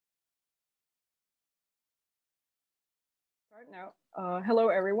Start now. Hello,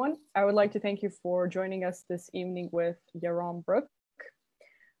 everyone. I would like to thank you for joining us this evening with Yaron Brook.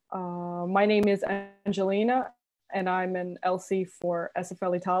 My name is Angelina, and I'm an LC for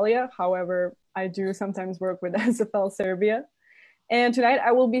ESFL Italia. However, I do sometimes work with ESFL Serbia. And tonight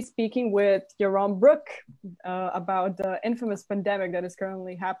I will be speaking with Yaron Brook about the infamous pandemic that is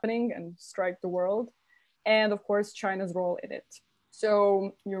currently happening and strike the world, and of course, China's role in it.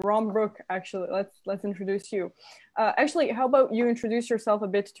 So Yaron Brook, actually, let's introduce you. Actually, how about you introduce yourself a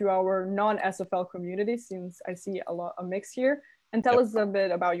bit to our non-SFL community, since I see a mix here, and tell us a bit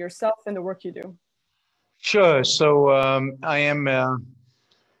about yourself and the work you do. Sure. So I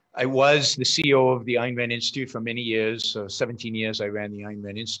was the CEO of the Ayn Rand Institute for many years. 17 years I ran the Ayn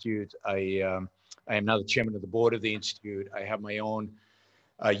Rand Institute. I am now the chairman of the board of the Institute. I have my own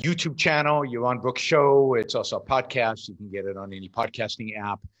YouTube channel, Yaron Brook Show. It's also a podcast. You can get it on any podcasting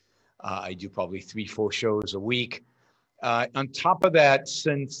app. I do probably 3-4 shows a week. On top of that,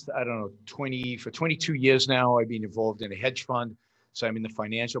 since, I don't know, 22 years now, I've been involved in a hedge fund. So I'm in the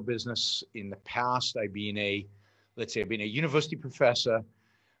financial business. In the past, I've been a university professor.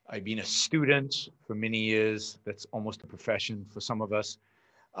 I've been a student for many years. That's almost a profession for some of us.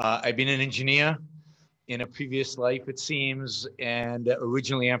 I've been an engineer in a previous life, it seems, and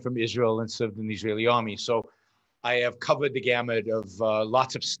originally I'm from Israel and served in the Israeli army. So I have covered the gamut of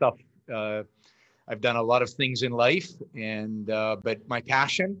lots of stuff. I've done a lot of things in life, but my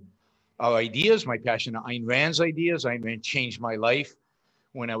passion are ideas. My passion are Ayn Rand's ideas. Ayn Rand changed my life.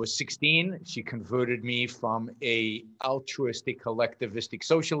 When I was 16, she converted me from a altruistic, collectivistic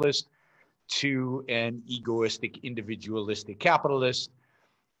socialist to an egoistic, individualistic capitalist.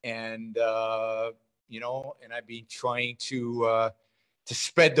 And and I've been trying to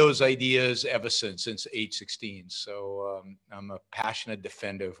spread those ideas ever since age 16. So I'm a passionate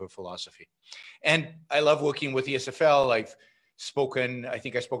defender of her philosophy. And I love working with ESFL. I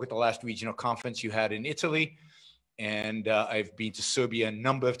think I spoke at the last regional conference you had in Italy. And I've been to Serbia a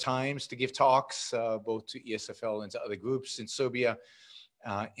number of times to give talks, both to ESFL and to other groups in Serbia.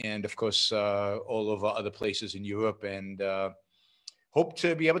 And of course, all over other places in Europe. And hope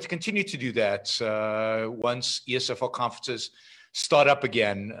to be able to continue to do that once ESFL conferences start up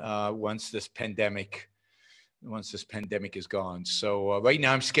again, once this pandemic is gone. So right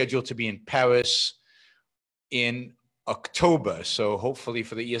now I'm scheduled to be in Paris in October. So hopefully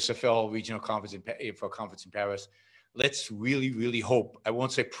for the ESFL regional conference in Paris, let's really, really hope, I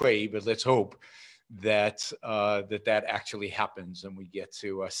won't say pray, but let's hope that that actually happens and we get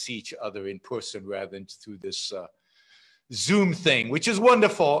to see each other in person rather than through this Zoom thing, which is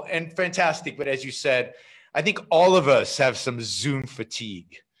wonderful and fantastic. But as you said, I think all of us have some Zoom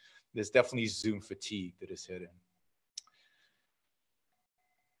fatigue. There's definitely Zoom fatigue that is hitting.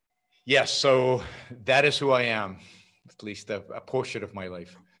 Yes, so that is who I am, at least a portion of my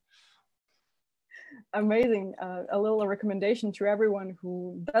life. Amazing. A little recommendation to everyone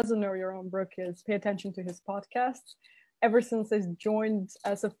who doesn't know Yaron Brook is pay attention to his podcasts. Ever since I joined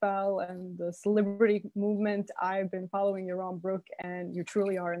SFL and the celebrity movement, I've been following Yaron Brook, and you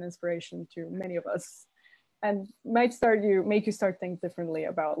truly are an inspiration to many of us, and make you start thinking differently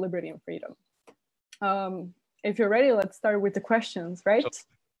about liberty and freedom. If you're ready, let's start with the questions, right?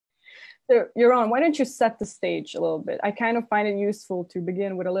 So, Yaron, why don't you set the stage a little bit? I kind of find it useful to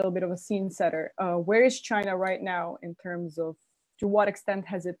begin with a little bit of a scene setter. Where is China right now in terms of to what extent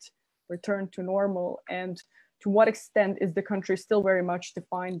has it returned to normal, and to what extent is the country still very much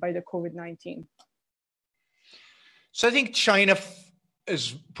defined by the COVID-19? So I think China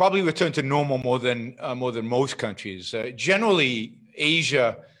has probably returned to normal more than most countries. Generally,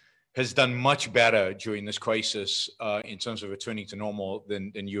 Asia has done much better during this crisis in terms of returning to normal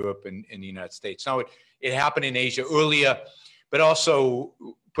than Europe and the United States. Now, it happened in Asia earlier, but also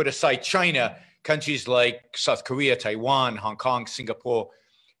put aside China, countries like South Korea, Taiwan, Hong Kong, Singapore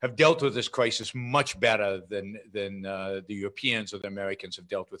have dealt with this crisis much better than the Europeans or the Americans have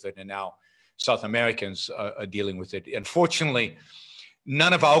dealt with it. And now South Americans are dealing with it. Unfortunately,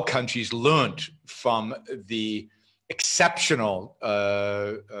 none of our countries learned from the exceptional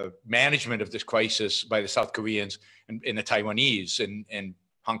management of this crisis by the South Koreans and the Taiwanese and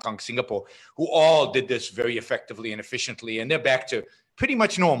Hong Kong, Singapore, who all did this very effectively and efficiently. And they're back to pretty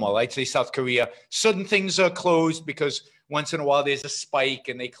much normal. I'd say South Korea, certain things are closed because once in a while there's a spike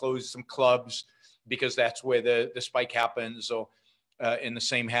and they close some clubs because that's where the spike happens, or and the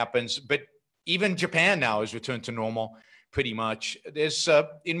same happens. But even Japan now has returned to normal pretty much. There's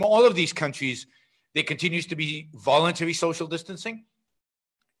in all of these countries, there continues to be voluntary social distancing.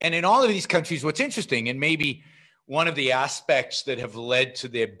 And in all of these countries, what's interesting, and maybe one of the aspects that have led to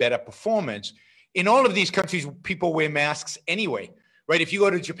their better performance, In all of these countries, people wear masks anyway, right? If you go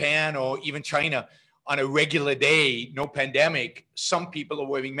to Japan or even China on a regular day, no pandemic, some people are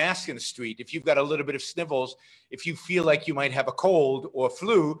wearing masks in the street. If you've got a little bit of sniffles, if you feel like you might have a cold or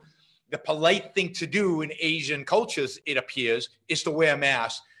flu, the polite thing to do in Asian cultures, it appears, is to wear a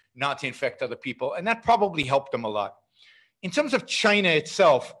mask, not to infect other people. And that probably helped them a lot. In terms of China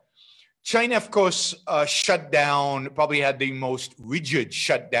itself, China, of course, shut down, probably had the most rigid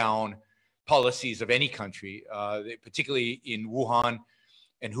shutdown policies of any country, particularly in Wuhan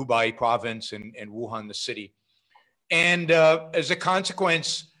and Hubei province and Wuhan, the city. And as a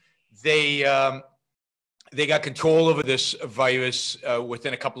consequence, they got control over this virus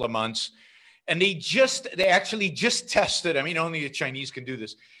within a couple of months. And they actually just tested, I mean, only the Chinese can do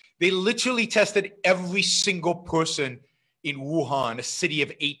this. They literally tested every single person in Wuhan, a city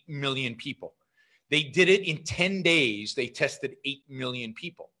of 8 million people. They did it in 10 days. They tested 8 million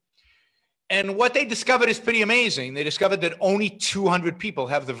people. And what they discovered is pretty amazing. They discovered that only 200 people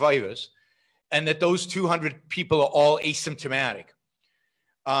have the virus and that those 200 people are all asymptomatic.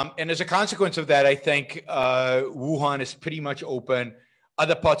 And as a consequence of that, I think Wuhan is pretty much open.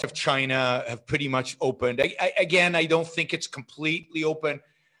 Other parts of China have pretty much opened. Again, I don't think it's completely open.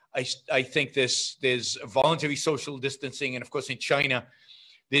 I think there's voluntary social distancing. And of course, in China,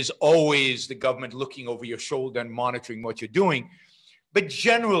 there's always the government looking over your shoulder and monitoring what you're doing. But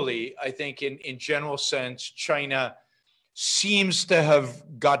generally, I think in general sense, China seems to have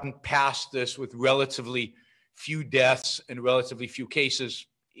gotten past this with relatively few deaths and relatively few cases.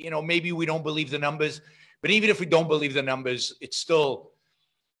 You know, maybe we don't believe the numbers, but even if we don't believe the numbers, it's still,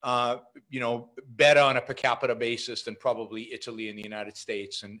 you know, better on a per capita basis than probably Italy and the United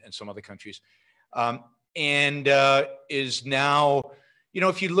States and some other countries. Is now, you know,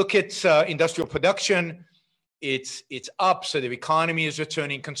 if you look at industrial production, it's up, so the economy is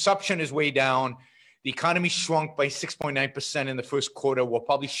returning. Consumption is way down. The economy shrunk by 6.9% in the first quarter. Will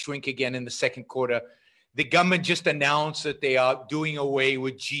probably shrink again in the second quarter. The government just announced that they are doing away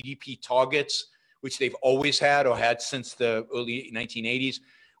with GDP targets, which they've always had or had since the early 1980s,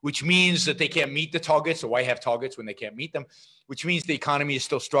 which means that they can't meet the targets. So why have targets when they can't meet them? Which means the economy is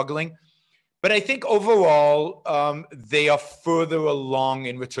still struggling. But I think overall, they are further along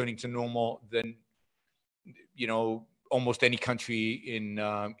in returning to normal than, you know, almost any country in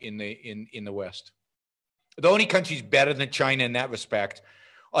the West. The only countries better than China in that respect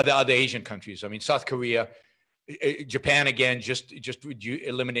are the other Asian countries. I mean, South Korea, Japan again just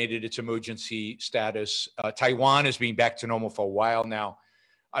eliminated its emergency status. Taiwan has been back to normal for a while now.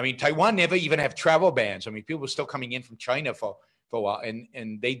 I mean, Taiwan never even have travel bans. I mean, people were still coming in from China for a while,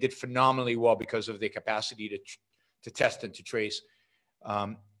 and they did phenomenally well because of their capacity to test and to trace.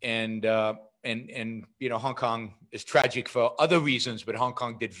 And you know, Hong Kong is tragic for other reasons, but Hong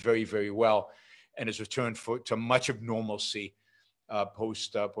Kong did very, very well and has returned to much of normalcy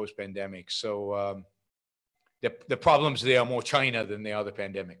post pandemic. So the problems there are more China than they are the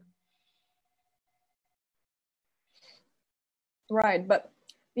pandemic. Right, but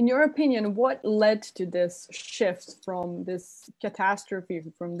in your opinion, what led to this shift from this catastrophe,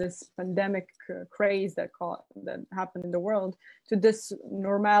 from this pandemic craze that happened in the world, to this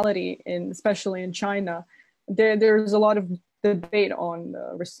normality, especially in China? There's a lot of debate on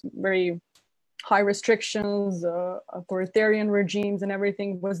very high restrictions, authoritarian regimes and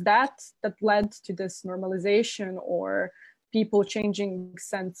everything. Was that led to this normalization, or people changing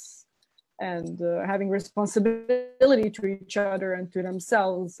sense and having responsibility to each other and to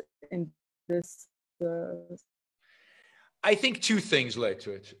themselves in this? I think two things led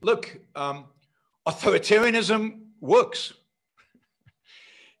to it. Look, authoritarianism works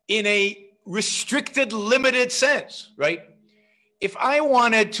in a restricted, limited sense, right? If I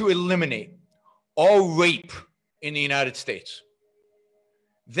wanted to eliminate all rape in the United States,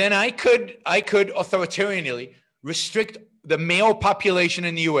 then I could authoritarianly restrict the male population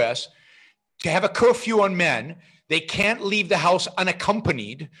in the US to have a curfew on men. They can't leave the house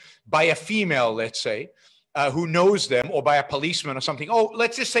unaccompanied by a female, let's say, who knows them, or by a policeman or something. Oh,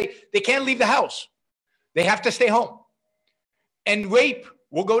 let's just say they can't leave the house. They have to stay home. And rape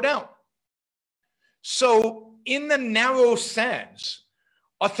will go down. So in the narrow sense,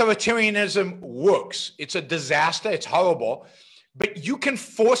 authoritarianism works. It's a disaster. It's horrible. But you can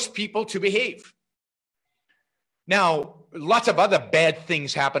force people to behave. Now, lots of other bad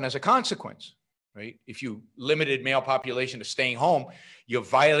things happen as a consequence, right? If you limited male population to staying home, you're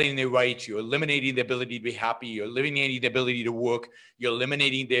violating their rights. You're eliminating the ability to be happy. You're eliminating the ability to work. You're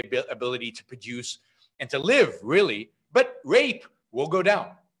eliminating their ability to produce and to live, really. But rape will go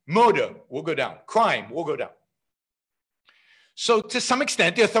down. Murder will go down. Crime will go down. So to some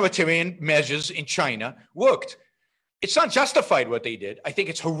extent, the authoritarian measures in China worked. It's not justified what they did. I think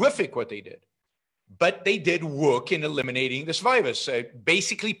it's horrific what they did. But they did work in eliminating this virus,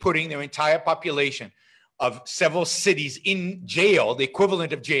 basically putting their entire population of several cities in jail, the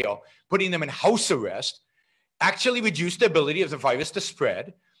equivalent of jail, putting them in house arrest, actually reduced the ability of the virus to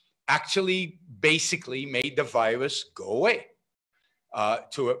spread, actually basically made the virus go away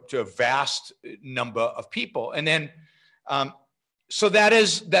to a vast number of people. And then, so that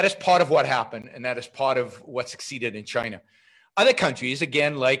is part of what happened, and that is part of what succeeded in China. Other countries,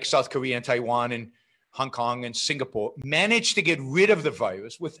 again, like South Korea and Taiwan and Hong Kong and Singapore, managed to get rid of the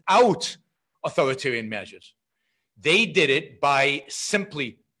virus without authoritarian measures. They did it by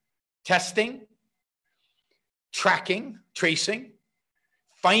simply testing, tracking, tracing,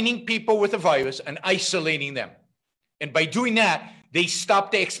 finding people with the virus and isolating them. And by doing that, they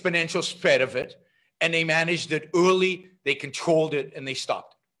stopped the exponential spread of it, and they managed it early, they controlled it, and they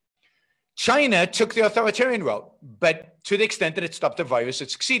stopped. China took the authoritarian route, but to the extent that it stopped the virus, it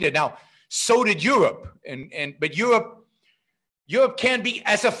succeeded. Now, so did Europe, but Europe can't be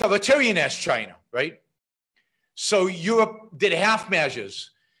as authoritarian as China, right? So Europe did half measures,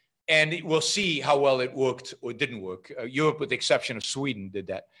 and we'll see how well it worked or didn't work. Europe, with the exception of Sweden, did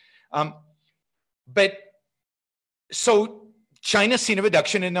that. But so China's seen a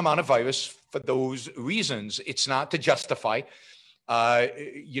reduction in the amount of virus for those reasons. It's not to justify,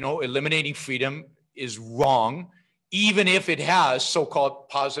 eliminating freedom is wrong, even if it has so-called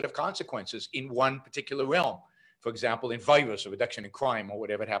positive consequences in one particular realm. For example, in virus, a reduction in crime or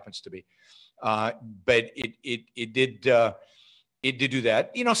whatever it happens to be. But it did do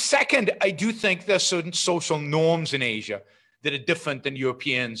that. Second, I do think there's certain social norms in Asia that are different than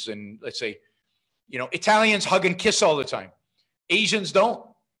Europeans. And let's say, Italians hug and kiss all the time. Asians don't.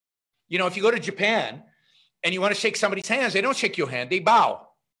 If you go to Japan and you want to shake somebody's hands, they don't shake your hand, they bow.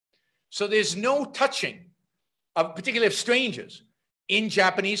 So there's no touching, particularly of strangers, in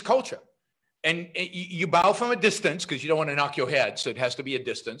Japanese culture. And you bow from a distance because you don't want to knock your head, so it has to be a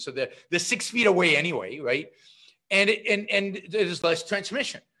distance. So they're 6 feet away anyway, right? And there's less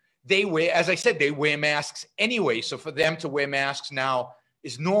transmission. They wear, as I said, they wear masks anyway. So for them to wear masks now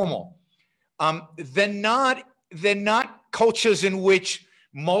is normal. They're not cultures in which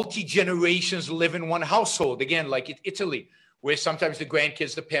multi-generations live in one household. Again, like Italy, where sometimes the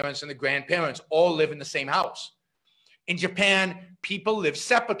grandkids, the parents, and the grandparents all live in the same house. In Japan, people live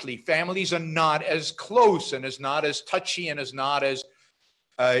separately. Families are not as close and is not as touchy and is not as,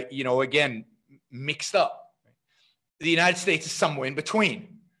 again, mixed up. The United States is somewhere in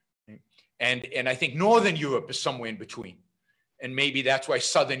between. And I think Northern Europe is somewhere in between. And maybe that's why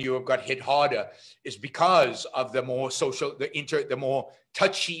Southern Europe got hit harder, is because of the more social, the more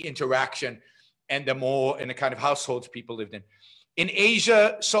touchy interaction and the kind of households people lived in. In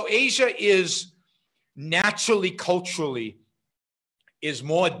Asia, so Asia is naturally, culturally, is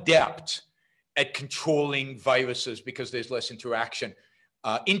more adept at controlling viruses because there's less interaction,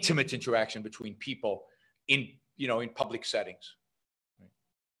 intimate interaction between people in public settings.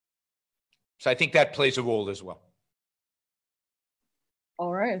 So I think that plays a role as well.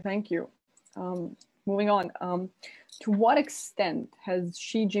 All right, thank you. Moving on, to what extent has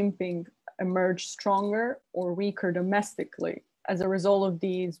Xi Jinping emerged stronger or weaker domestically as a result of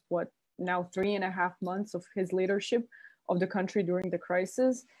these, now 3.5 months of his leadership of the country during the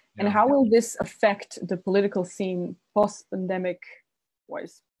crisis? And how will this affect the political scene post-pandemic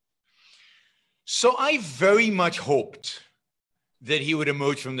wise? So I very much hoped that he would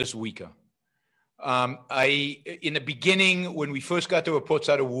emerge from this weaker. In the beginning, when we first got the reports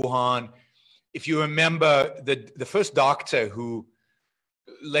out of Wuhan, if you remember, the first doctor who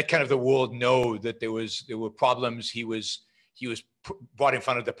let kind of the world know that there were problems, he was brought in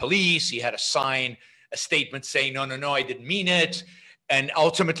front of the police. He had to sign a statement saying, no, I didn't mean it, and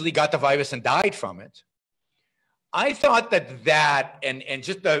ultimately got the virus and died from it. I thought that and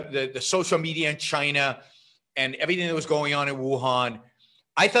just the social media in China and everything that was going on in Wuhan,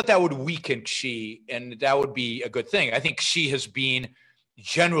 I thought that would weaken Xi, and that would be a good thing. I think Xi has been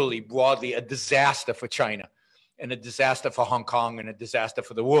generally, broadly, a disaster for China and a disaster for Hong Kong and a disaster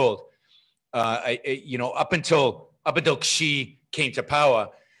for the world. Up until Xi came to power,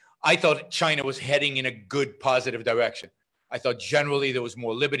 I thought China was heading in a good, positive direction. I thought generally there was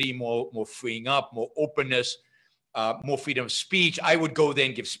more liberty, more freeing up, more openness, more freedom of speech. I would go there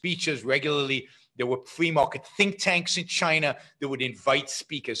and give speeches regularly. There were free market think tanks in China that would invite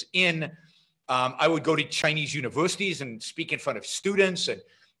speakers in. I would go to Chinese universities and speak in front of students and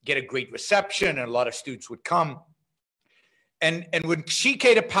get a great reception, and a lot of students would come. And when Xi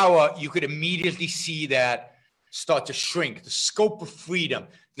came to power, you could immediately see that start to shrink. The scope of freedom,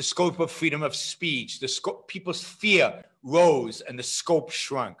 the scope of freedom of speech, the scope, people's fear rose and the scope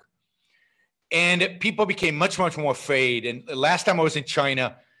shrunk. And people became much, much more afraid. And the last time I was in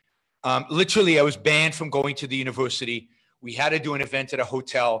China, literally I was banned from going to the university. We had to do an event at a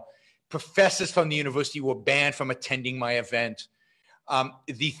hotel. Professors from the university were banned from attending my event.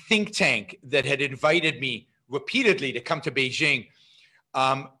 The think tank that had invited me repeatedly to come to Beijing,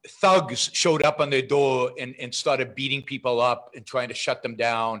 thugs showed up on their door and started beating people up and trying to shut them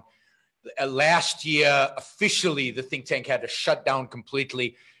down. Last year, officially, the think tank had to shut down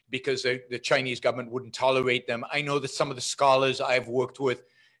completely because the Chinese government wouldn't tolerate them. I know that some of the scholars I've worked with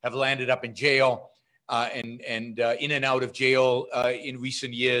have landed up in jail and in and out of jail in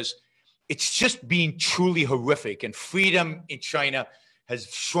recent years. It's just been truly horrific. And freedom in China has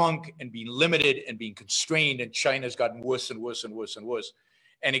shrunk and been limited and been constrained. And China's gotten worse and worse and worse and worse.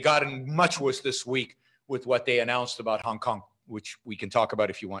 And it got much worse this week with what they announced about Hong Kong, which we can talk about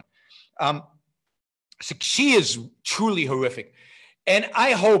if you want. So she is truly horrific. And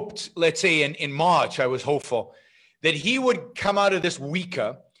I hoped, let's say in March, I was hopeful that he would come out of this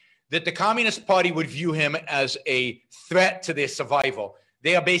weaker, that the Communist Party would view him as a threat to their survival.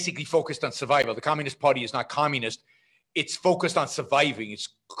 They are basically focused on survival. The Communist Party is not communist. It's focused on surviving.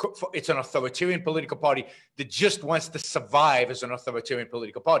 It's an authoritarian political party that just wants to survive as an authoritarian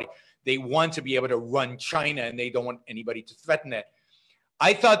political party. They want to be able to run China, and they don't want anybody to threaten that.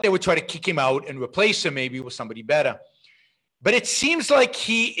 I thought they would try to kick him out and replace him maybe with somebody better. But it seems like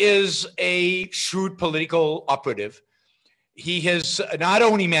he is a shrewd political operative. He has not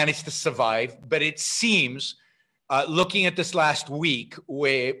only managed to survive, but it seems, looking at this last week,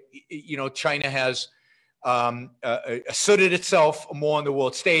 where China has asserted itself more on the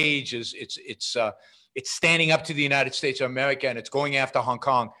world stage, it's standing up to the United States of America, and it's going after Hong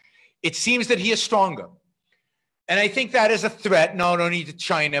Kong. It seems that he is stronger, and I think that is a threat not only to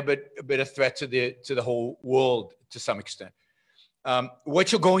China but a threat to the whole world to some extent.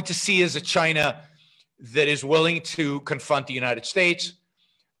 What you're going to see is a China that is willing to confront the United States.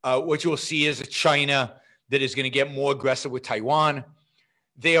 What you'll see is a China that is going to get more aggressive with Taiwan.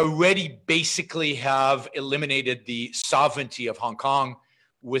 They already basically have eliminated the sovereignty of Hong Kong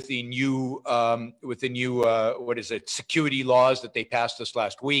with the new security laws that they passed this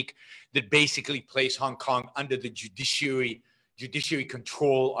last week that basically place Hong Kong under the judiciary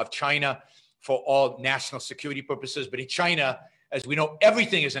control of China for all national security purposes. But in China, as we know,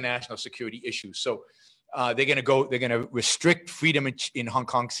 everything is a national security issue. So they're going to restrict freedom in Hong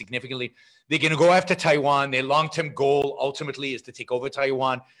Kong significantly. They're going to go after Taiwan. Their long-term goal ultimately is to take over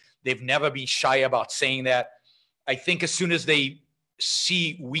Taiwan. They've never been shy about saying that. I think as soon as they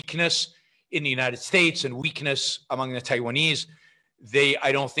see weakness in the United States and weakness among the Taiwanese,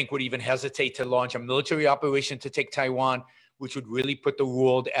 I don't think would even hesitate to launch a military operation to take Taiwan, which would really put the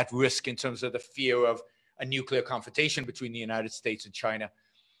world at risk in terms of the fear of a nuclear confrontation between the United States and China.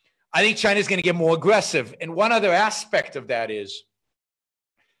 I think China is going to get more aggressive. And one other aspect of that is,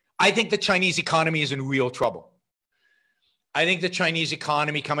 I think the Chinese economy is in real trouble. I think the Chinese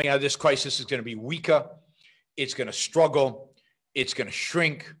economy coming out of this crisis is going to be weaker. It's going to struggle. It's going to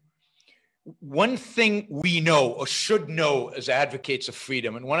shrink. One thing we know or should know as advocates of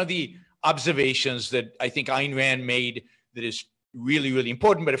freedom, and one of the observations that I think Ayn Rand made that is really, really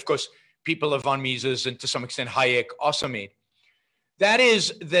important, but of course, people of von Mises and to some extent Hayek also made, that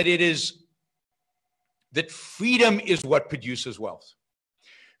is that freedom is what produces wealth.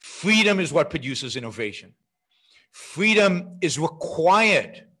 Freedom is what produces innovation. Freedom is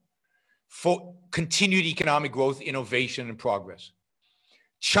required for continued economic growth, innovation, and progress.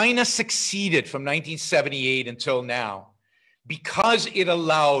 China succeeded from 1978 until now because it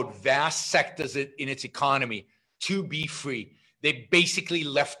allowed vast sectors in its economy to be free. They basically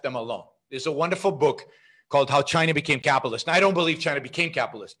left them alone. There's a wonderful book called How China Became Capitalist. And I don't believe China became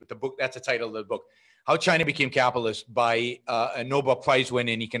capitalist, but the book, that's the title of the book. How China Became Capitalist by a Nobel Prize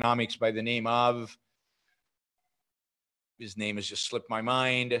winner in economics by the name of, his name has just slipped my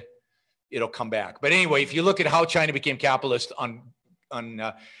mind. It'll come back. But anyway, if you look at How China Became Capitalist on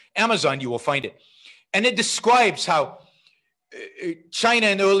Amazon, you will find it. And it describes how China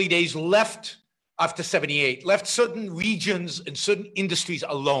in the early days left, after 78, left certain regions and certain industries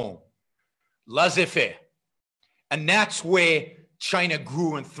alone, laissez-faire. And that's where China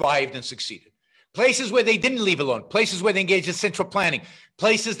grew and thrived and succeeded. Places where they didn't leave alone, places where they engaged in central planning,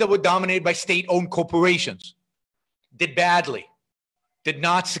 places that were dominated by state-owned corporations, did badly, did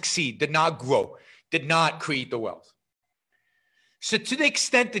not succeed, did not grow, did not create the wealth. So to the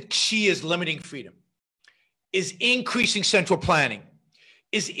extent that Xi is limiting freedom, is increasing central planning,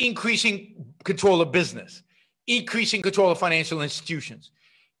 is increasing control of business, increasing control of financial institutions,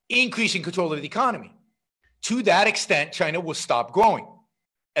 increasing control of the economy. To that extent, China will stop growing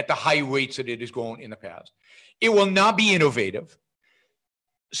at the high rates that it has grown in the past. It will not be innovative.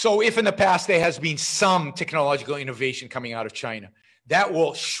 So if in the past there has been some technological innovation coming out of China, that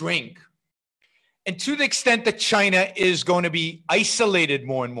will shrink. And to the extent that China is going to be isolated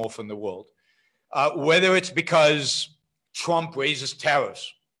more and more from the world, whether it's because Trump raises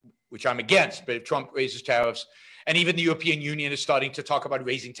tariffs, which I'm against, but if Trump raises tariffs, and even the European Union is starting to talk about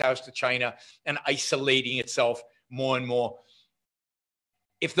raising tariffs to China and isolating itself more and more.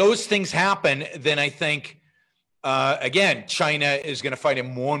 If those things happen, then I think, again, China is going to find it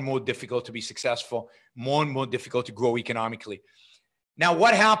more and more difficult to be successful, more and more difficult to grow economically. Now,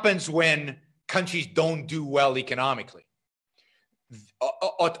 what happens when countries don't do well economically?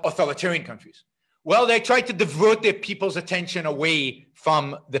 Authoritarian countries. Well, they try to divert their people's attention away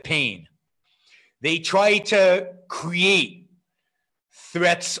from the pain. They try to create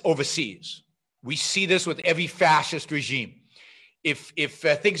threats overseas. We see this with every fascist regime. If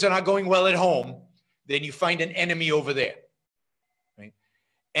things are not going well at home, then you find an enemy over there. Right?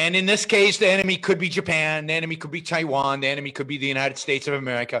 And in this case, the enemy could be Japan, the enemy could be Taiwan, the enemy could be the United States of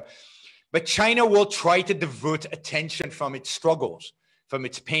America. But China will try to divert attention from its struggles, from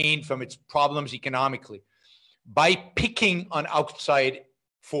its pain, from its problems economically, by picking on outside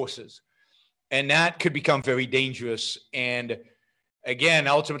forces. And that could become very dangerous. And again,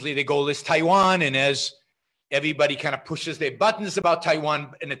 ultimately, the goal is Taiwan. And as everybody kind of pushes their buttons about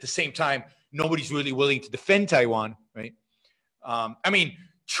Taiwan, and at the same time, nobody's really willing to defend Taiwan, right? I mean,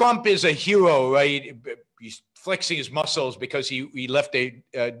 Trump is a hero, right? He's flexing his muscles because he left the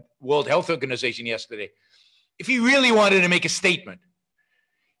World Health Organization yesterday. If he really wanted to make a statement,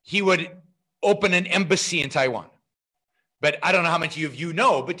 he would open an embassy in Taiwan. But I don't know how many of you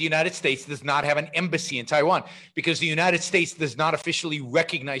know, but the United States does not have an embassy in Taiwan because the United States does not officially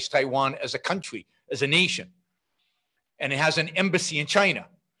recognize Taiwan as a country, as a nation. And it has an embassy in China.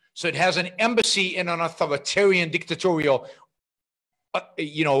 So it has an embassy in an authoritarian, dictatorial,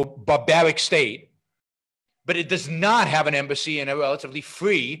 barbaric state. But it does not have an embassy in a relatively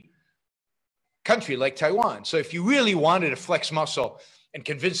free country like Taiwan. So if you really wanted to flex muscle and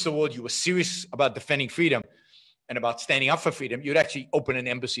convince the world you were serious about defending freedom and about standing up for freedom, you'd actually open an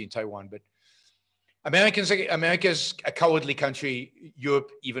embassy in Taiwan. But America's a cowardly country,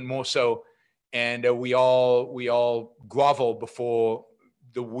 Europe even more so, and we all grovel before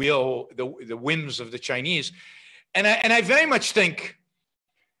the whims of the Chinese. And I very much think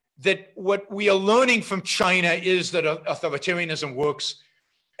that what we are learning from China is that authoritarianism works,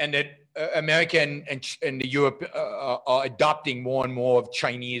 and that America and Europe are adopting more and more of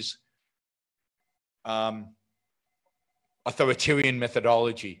Chinese authoritarian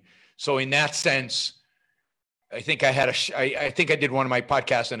methodology. So in that sense, I think I did one of my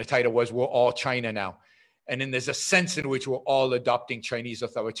podcasts and the title was "We're All China Now," and then there's a sense in which we're all adopting Chinese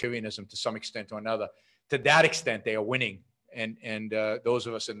authoritarianism to some extent or another. To that extent, they are winning, and those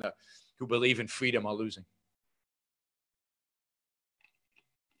of us who believe in freedom are losing.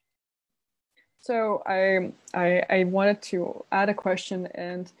 So I wanted to add a question,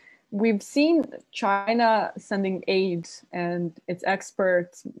 and we've seen China sending aid and its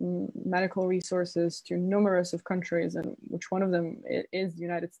experts, medical resources to numerous of countries, and which one of them is the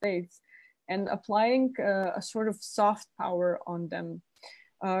United States, and applying a sort of soft power on them.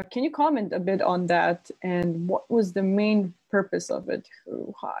 Can you comment a bit on that, and what was the main purpose of it?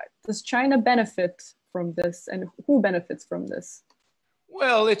 Does China benefit from this, and who benefits from this?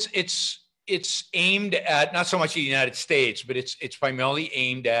 Well, it's aimed at not so much the United States, but it's primarily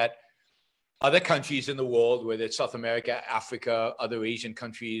aimed at other countries in the world, whether it's South America, Africa, other Asian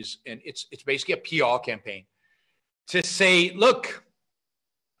countries. And it's basically a PR campaign to say, look,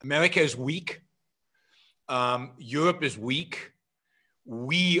 America is weak. Europe is weak.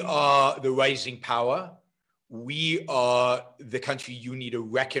 We are the rising power. We are the country you need to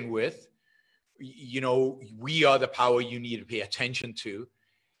reckon with. We are the power you need to pay attention to.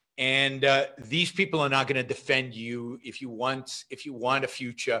 And these people are not going to defend you. If you want a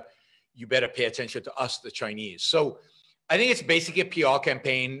future, you better pay attention to us, the Chinese. So I think it's basically a PR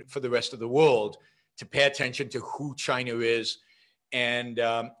campaign for the rest of the world to pay attention to who China is and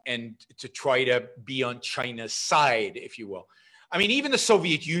to try to be on China's side, if you will. I mean, even the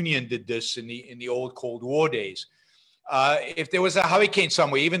Soviet Union did this in the old Cold War days. If there was a hurricane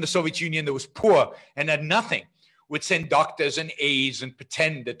somewhere, even the Soviet Union that was poor and had nothing would send doctors and aides and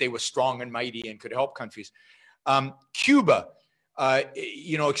pretend that they were strong and mighty and could help countries. Cuba,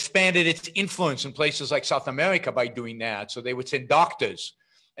 expanded its influence in places like South America by doing that. So they would send doctors,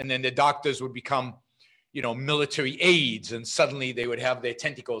 and then the doctors would become, military aids, and suddenly they would have their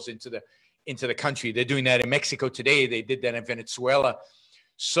tentacles into the country. They're doing that in Mexico today. They did that in Venezuela.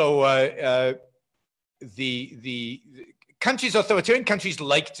 So the countries, authoritarian countries,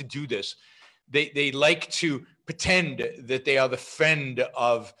 like to do this. They like to pretend that they are the friend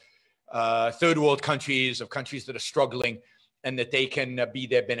of third world countries, of countries that are struggling, and that they can be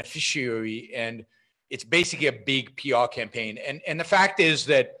their beneficiary. And it's basically a big PR campaign. And the fact is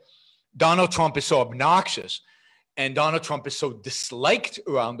that Donald Trump is so obnoxious and Donald Trump is so disliked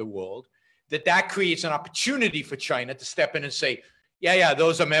around the world that creates an opportunity for China to step in and say, yeah,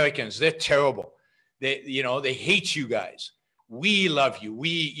 those Americans, they're terrible. They hate you guys. We love you.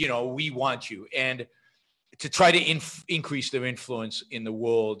 We want you. And to try to increase their influence in the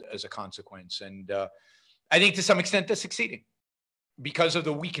world as a consequence. And I think to some extent they're succeeding because of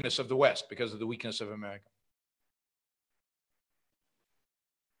the weakness of the West, because of the weakness of America.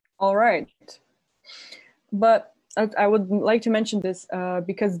 All right. But I would like to mention this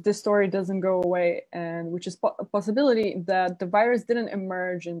because this story doesn't go away, and which is a possibility that the virus didn't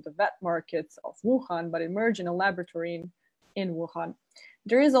emerge in the vet markets of Wuhan, but emerged in a laboratory in Wuhan.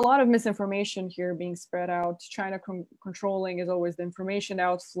 There is a lot of misinformation here being spread out. China controlling is always the information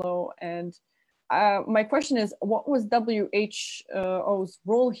outflow. And my question is, what was WHO's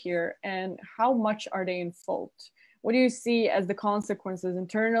role here, and how much are they in fault? What do you see as the consequences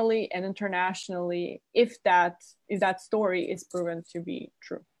internally and internationally if that story is proven to be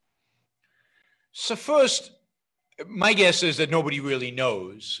true? So first, my guess is that nobody really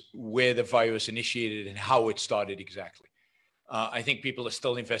knows where the virus initiated and how it started exactly. I think people are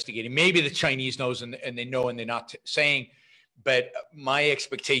still investigating. Maybe the Chinese knows and they know and they're not saying, but my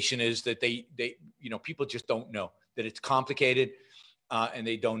expectation is that they people just don't know, that it's complicated. And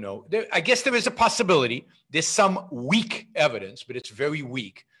they don't know. I guess there is a possibility. There's some weak evidence, but it's very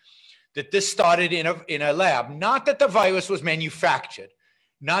weak, that this started in a lab. Not that the virus was manufactured,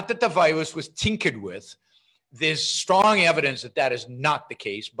 not that the virus was tinkered with. There's strong evidence that that is not the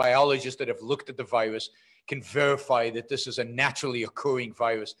case. Biologists that have looked at the virus can verify that this is a naturally occurring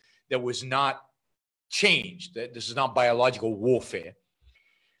virus that was not changed, that this is not biological warfare.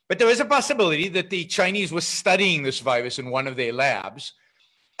 But there is a possibility that the Chinese were studying this virus in one of their labs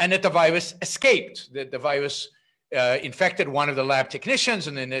and that the virus escaped, that the virus infected one of the lab technicians,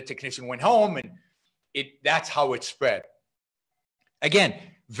 and then the technician went home, and that's how it spread. Again,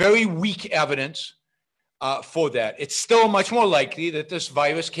 very weak evidence for that. It's still much more likely that this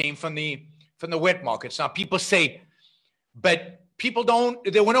virus came from the wet markets. Now, people say, but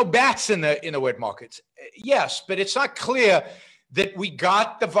there were no bats in the wet markets. Yes, but it's not clear that we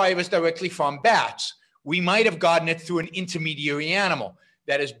got the virus directly from bats. We might have gotten it through an intermediary animal.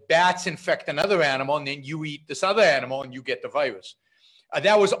 That is, bats infect another animal, and then you eat this other animal and you get the virus.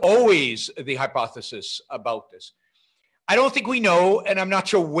 That was always the hypothesis about this. I don't think we know, and I'm not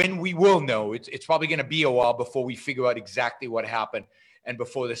sure when we will know. It's probably going to be a while before we figure out exactly what happened and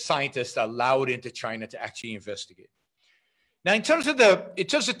before the scientists are allowed into China to actually investigate. Now, in terms of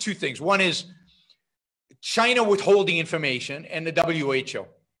two things. One is China withholding information and the WHO.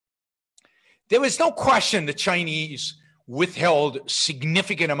 There is no question the Chinese withheld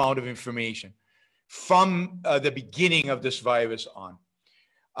significant amount of information from the beginning of this virus on.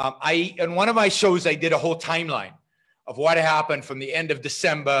 In one of my shows, I did a whole timeline of what happened from the end of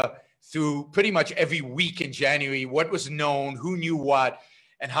December through pretty much every week in January, what was known, who knew what,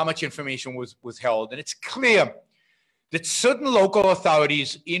 and how much information was withheld. And it's clear that certain local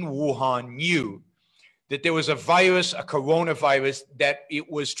authorities in Wuhan knew that there was a virus, a coronavirus, that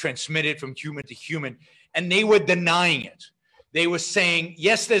it was transmitted from human to human, and they were denying it. They were saying,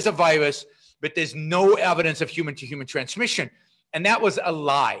 yes, there's a virus, but there's no evidence of human to human transmission. And that was a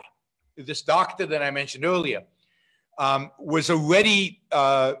lie. This doctor that I mentioned earlier was already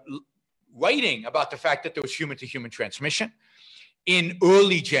writing about the fact that there was human to human transmission in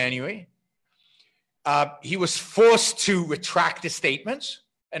early January. He was forced to retract his statements,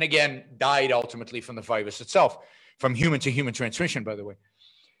 and again, died ultimately from the virus itself, from human to human transmission, by the way.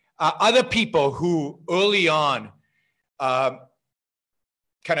 Other people who early on kind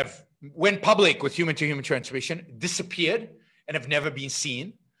of went public with human to human transmission disappeared and have never been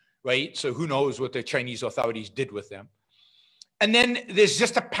seen, right? So who knows what the Chinese authorities did with them. And then there's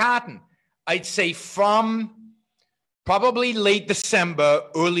just a pattern, I'd say, from probably late December,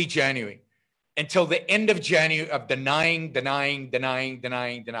 early January, until the end of January, of denying.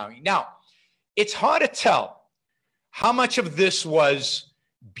 Now, it's hard to tell how much of this was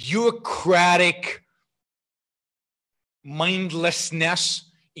bureaucratic mindlessness,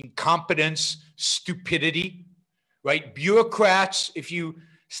 incompetence, stupidity, right? Bureaucrats, if you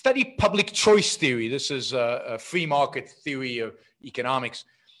study public choice theory. This is a free market theory of economics.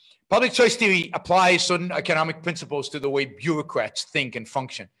 Public choice theory applies certain economic principles to the way bureaucrats think and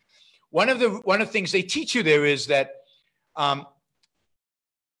function. One of the things they teach you there is that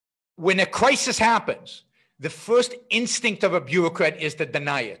when a crisis happens, the first instinct of a bureaucrat is to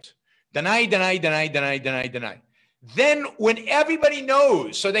deny it. Deny, deny, deny, deny, deny, deny. Then when everybody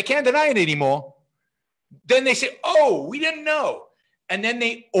knows, so they can't deny it anymore, then they say, oh, we didn't know. And then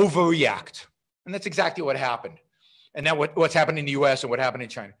they overreact. And that's exactly what happened. And that what's happened in the US and what happened in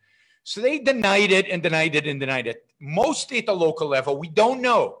China. So they denied it and denied it and denied it. Mostly at the local level, we don't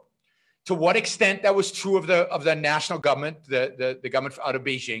know to what extent that was true of the national government, the government out of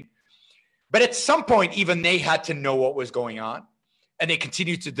Beijing. But at some point, even they had to know what was going on, and they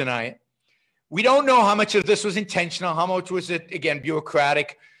continued to deny it. We don't know how much of this was intentional, how much was it, again,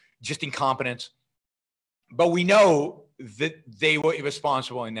 bureaucratic, just incompetence. But we know that they were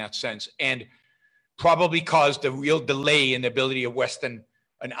irresponsible in that sense and probably caused a real delay in the ability of Western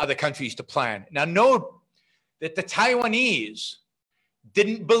and other countries to plan. Now, note that the Taiwanese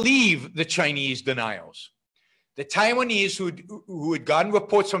didn't believe the Chinese denials. The Taiwanese who had gotten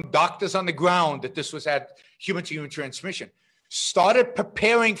reports from doctors on the ground that this was at human-to-human transmission started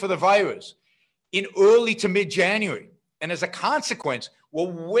preparing for the virus in early to mid-January. And as a consequence, were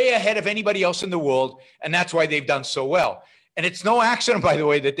way ahead of anybody else in the world. And that's why they've done so well. And it's no accident, by the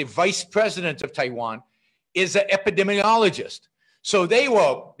way, that the vice president of Taiwan is an epidemiologist. So they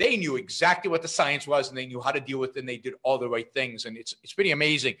knew exactly what the science was, and they knew how to deal with it, and they did all the right things. And it's pretty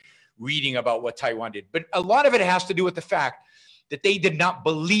amazing reading about what Taiwan did. But a lot of it has to do with the fact that they did not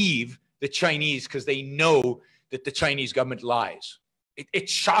believe the Chinese because they know that the Chinese government lies.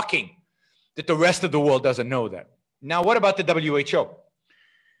 It's shocking that the rest of the world doesn't know that. Now, what about the WHO?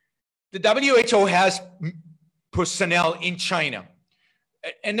 The WHO has personnel in China.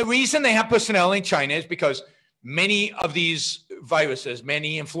 And the reason they have personnel in China is because many of these viruses,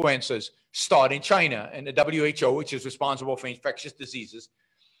 many influenzas start in China. And the WHO, which is responsible for infectious diseases,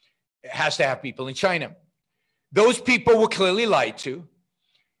 has to have people in China. Those people were clearly lied to,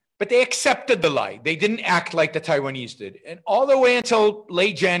 but they accepted the lie. They didn't act like the Taiwanese did. And all the way until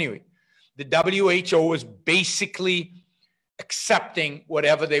late January, the WHO was basically accepting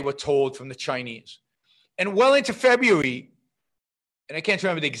whatever they were told from the Chinese. And well into February, and I can't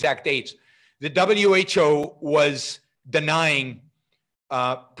remember the exact dates, the WHO was denying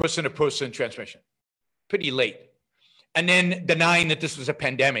person-to-person transmission, pretty late. And then denying that this was a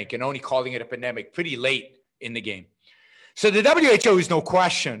pandemic and only calling it a pandemic pretty late in the game. So the WHO, is no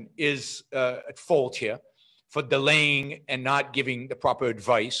question, is at fault here for delaying and not giving the proper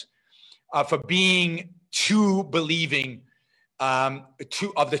advice, for being too believing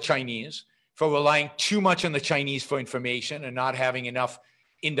of the Chinese, for relying too much on the Chinese for information and not having enough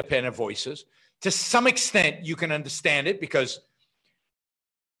independent voices. To some extent, you can understand it because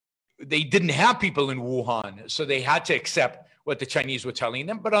they didn't have people in Wuhan, so they had to accept what the Chinese were telling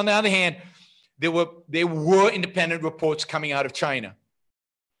them. But on the other hand, there were independent reports coming out of China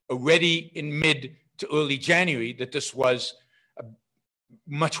already in mid to early January that this was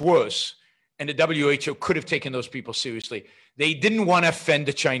much worse, and the WHO could have taken those people seriously. They didn't want to offend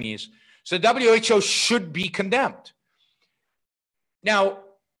the Chinese. So the WHO should be condemned. Now,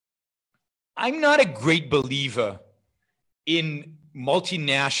 I'm not a great believer in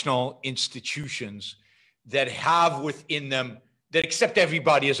multinational institutions that have within them, that accept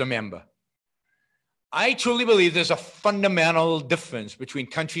everybody as a member. I truly believe there's a fundamental difference between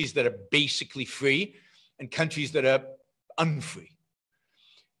countries that are basically free and countries that are unfree.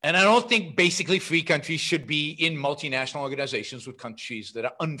 And I don't think basically free countries should be in multinational organizations with countries that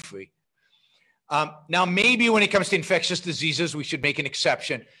are unfree. Now, maybe when it comes to infectious diseases, we should make an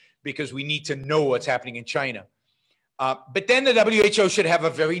exception because we need to know what's happening in China. But then the WHO should have a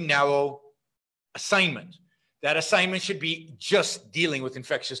very narrow assignment. That assignment should be just dealing with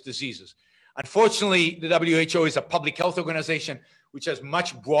infectious diseases. Unfortunately, the WHO is a public health organization which has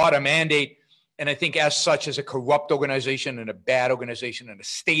much broader mandate, and I think as such is a corrupt organization and a bad organization and a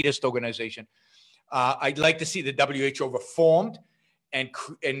statist organization. I'd like to see the WHO reformed and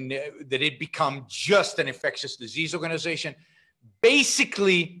that it become just an infectious disease organization,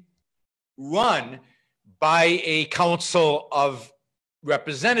 basically run by a council of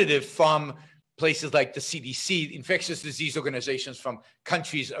representatives from places like the CDC, infectious disease organizations from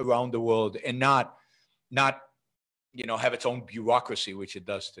countries around the world, and not have its own bureaucracy, which it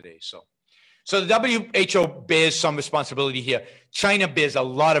does today. So the WHO bears some responsibility here. China bears a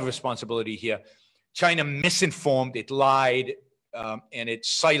lot of responsibility here. China misinformed, it lied, and it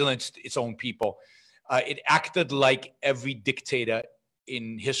silenced its own people. It acted like every dictator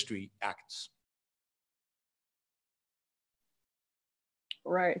in history acts.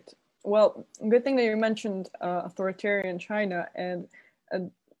 Right. Well, good thing that you mentioned authoritarian China, and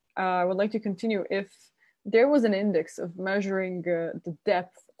I would like to continue. If there was an index of measuring the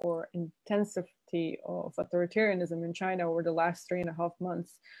depth or intensity of authoritarianism in China over the last 3.5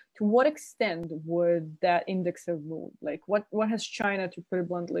 months, to what extent would that index have moved? Like, what has China, to put it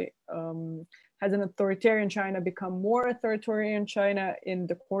bluntly, has an authoritarian China become more authoritarian China in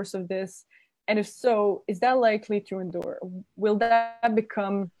the course of this? And if so, is that likely to endure? Will that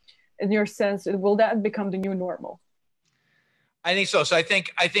become, in your sense, will that become the new normal? I think so. So I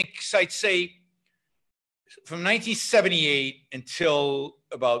think I'd say from 1978 until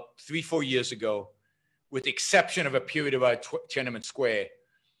about 3-4 years ago, with the exception of a period about Tiananmen Square,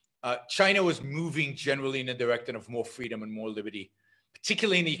 China was moving generally in the direction of more freedom and more liberty,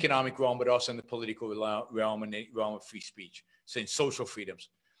 particularly in the economic realm, but also in the political realm and the realm of free speech, so in social freedoms.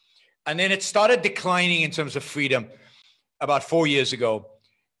 And then it started declining in terms of freedom about 4 years ago.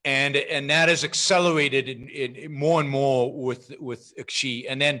 And that has accelerated in more and more with Xi.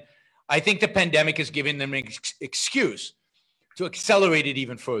 And then I think the pandemic has given them an excuse to accelerate it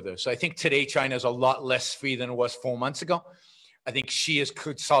even further. So I think today China is a lot less free than it was 4 months ago. I think Xi has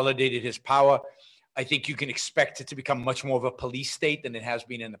consolidated his power. I think you can expect it to become much more of a police state than it has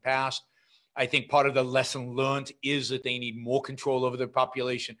been in the past. I think part of the lesson learned is that they need more control over their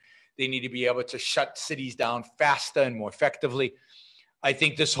population. They need to be able to shut cities down faster and more effectively. I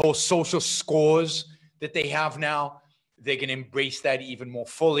think this whole social scores that they have now, they can embrace that even more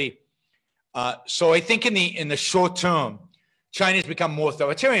fully. So I think in the short term, China's become more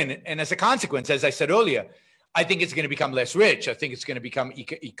authoritarian. And as a consequence, as I said earlier, I think it's going to become less rich. I think it's going to become,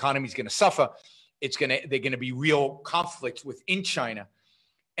 economy's going to suffer. They're going to be real conflicts within China.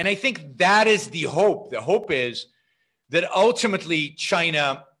 And I think that is the hope. The hope is that ultimately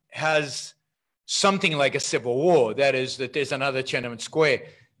China has something like a civil war. That is, that there's another Tiananmen Square,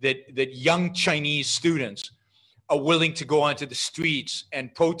 that young Chinese students are willing to go onto the streets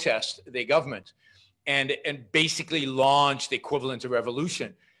and protest their government and basically launch the equivalent of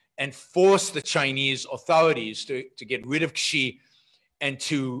revolution and force the Chinese authorities to get rid of Xi and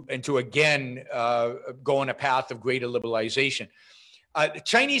to again go on a path of greater liberalization. The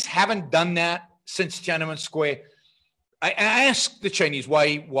Chinese haven't done that since Tiananmen Square. I asked the Chinese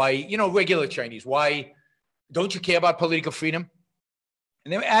why, regular Chinese, why don't you care about political freedom?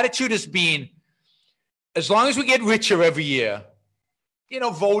 And their attitude has been, as long as we get richer every year,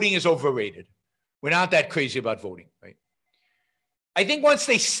 voting is overrated. We're not that crazy about voting, right? I think once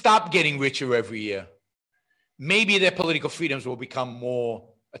they stop getting richer every year, maybe their political freedoms will become more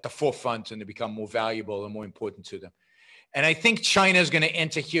at the forefront and they become more valuable and more important to them. And I think China is going to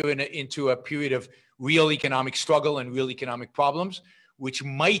enter here into a period of real economic struggle and real economic problems, which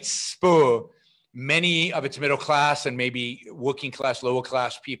might spur many of its middle class and maybe working class, lower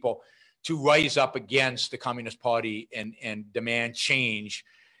class people to rise up against the Communist Party and demand change.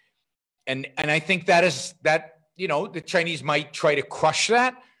 And I think the Chinese might try to crush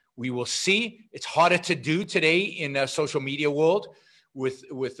that. We will see. It's harder to do today in the social media world with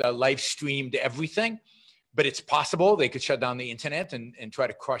live streamed everything. But it's possible they could shut down the internet and try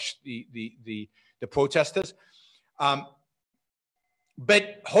to crush the protesters.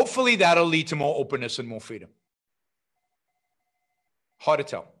 But hopefully that'll lead to more openness and more freedom. Hard to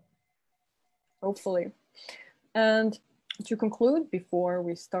tell. Hopefully. And to conclude, before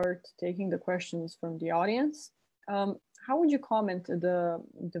we start taking the questions from the audience, how would you comment the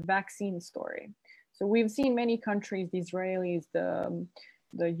vaccine story? So we've seen many countries, the Israelis,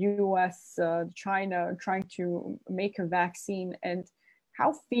 the US, China, trying to make a vaccine. And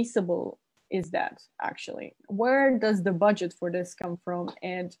how feasible is that actually? Where does the budget for this come from?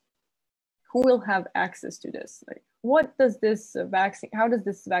 And who will have access to this? Like, what does this vaccine, how does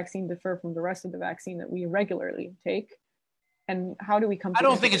this vaccine differ from the rest of the vaccine that we regularly take? And how do we come to I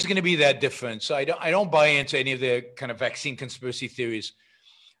don't think it's going to be that different. So I don't buy into any of the kind of vaccine conspiracy theories.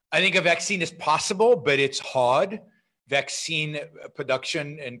 I think a vaccine is possible, but it's hard. Vaccine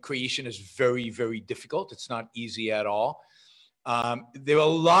production and creation is very, very difficult. It's not easy at all. There are a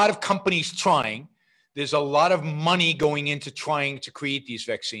lot of companies trying. There's a lot of money going into trying to create these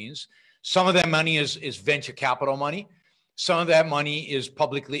vaccines. Some of that money is venture capital money. Some of that money is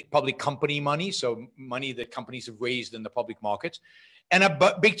public company money, so money that companies have raised in the public markets. And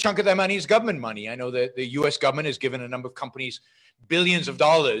a big chunk of that money is government money. I know that the US government has given a number of companies billions of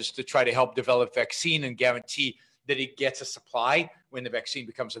dollars to try to help develop vaccine and guarantee that it gets a supply when the vaccine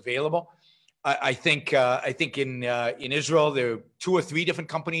becomes available. I think in Israel, there are 2 or 3 different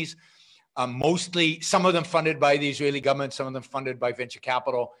companies mostly, some of them funded by the Israeli government, some of them funded by venture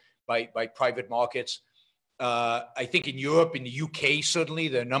capital, by private markets. I think in Europe, in the UK, certainly,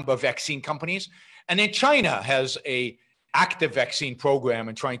 there are a number of vaccine companies. And then China has a active vaccine program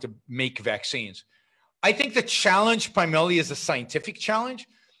and trying to make vaccines. I think the challenge primarily is a scientific challenge.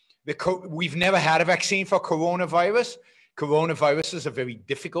 We've never had a vaccine for coronavirus. Coronaviruses are very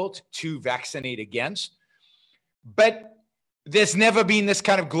difficult to vaccinate against. But there's never been this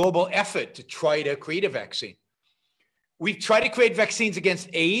kind of global effort to try to create a vaccine. We've tried to create vaccines against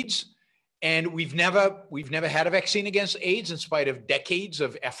AIDS, and we've never had a vaccine against AIDS in spite of decades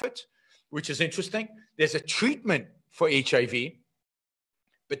of effort, which is interesting. There's a treatment for HIV,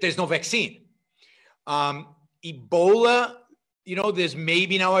 but there's no vaccine. Ebola, there's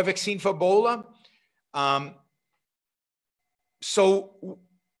maybe now a vaccine for Ebola.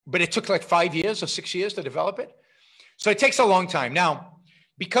 But it took like 5 years or 6 years to develop it. So it takes a long time. Now,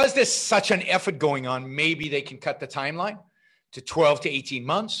 because there's such an effort going on, maybe they can cut the timeline to 12 to 18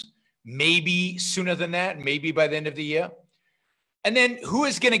 months, maybe sooner than that, maybe by the end of the year. And then who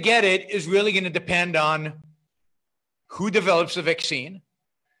is going to get it is really going to depend on who develops the vaccine,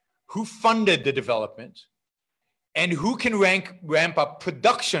 who funded the development, and who can ramp up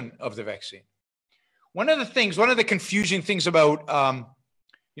production of the vaccine. One of the confusing things about,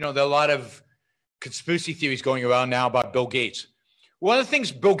 there are a lot of conspiracy theories going around now about Bill Gates. One of the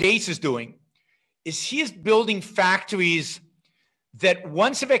things Bill Gates is doing is he is building factories that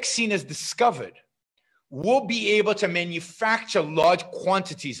once a vaccine is discovered, will be able to manufacture large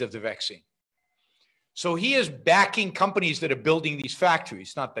quantities of the vaccine. So he is backing companies that are building these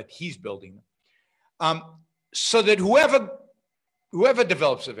factories, not that he's building them, so that whoever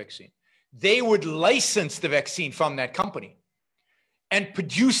develops a vaccine, they would license the vaccine from that company and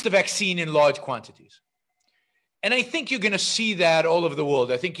produce the vaccine in large quantities. And I think you're going to see that all over the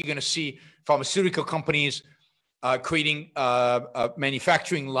world. I think you're going to see pharmaceutical companies creating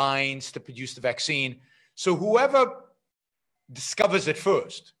manufacturing lines to produce the vaccine. So whoever discovers it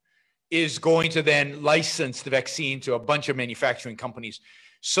first is going to then license the vaccine to a bunch of manufacturing companies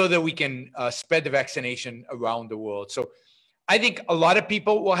so that we can spread the vaccination around the world. So I think a lot of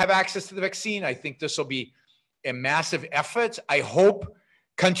people will have access to the vaccine. I think this will be a massive effort. I hope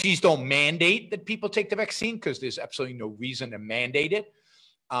countries don't mandate that people take the vaccine, because there's absolutely no reason to mandate it.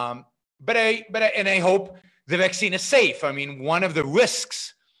 But I hope the vaccine is safe. I mean, one of the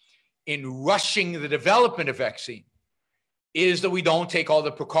risks in rushing the development of vaccine is that we don't take all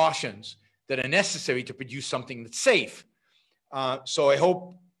the precautions that are necessary to produce something that's safe. So I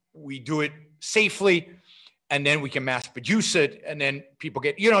hope we do it safely, and then we can mass produce it, and then people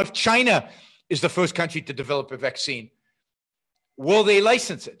get, if China is the first country to develop a vaccine, will they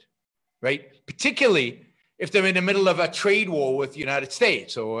license it, right? Particularly if they're in the middle of a trade war with the United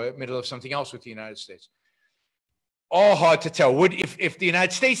States or in the middle of something else with the United States. All hard to tell. If the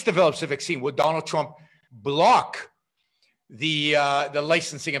United States develops a vaccine, would Donald Trump block the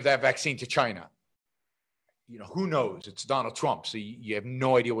licensing of that vaccine to China? Who knows? It's Donald Trump, so you have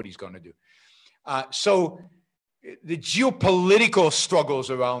no idea what he's going to do. So the geopolitical struggles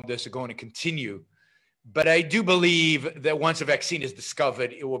around this are going to continue. But I do believe that once a vaccine is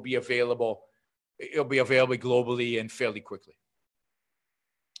discovered, it will be available. It'll be available globally and fairly quickly.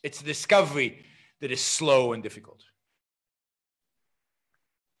 It's the discovery that is slow and difficult.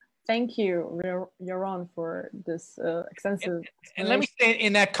 Thank you, Yaron, for this extensive. And let me say,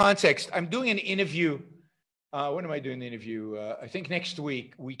 in that context, I'm doing an interview. When am I doing the interview? I think next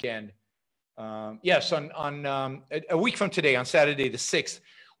weekend. Yes, on a week from today, on Saturday the 6th,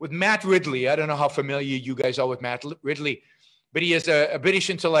 with Matt Ridley. I don't know how familiar you guys are with Matt Ridley, but he is a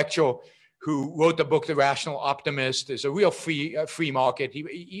British intellectual who wrote the book The Rational Optimist. There's a real free market.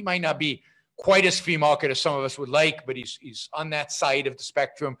 He might not be quite as free market as some of us would like, but he's on that side of the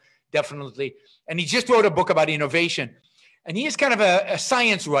spectrum, definitely. And he just wrote a book about innovation. And he is kind of a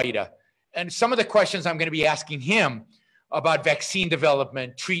science writer. And some of the questions I'm going to be asking him about vaccine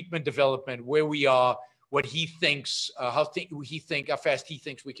development, treatment development, where we are, what he thinks, how fast he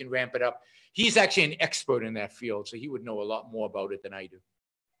thinks we can ramp it up. He's actually an expert in that field, so he would know a lot more about it than I do.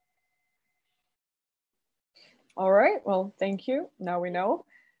 All right, well, thank you. Now we know.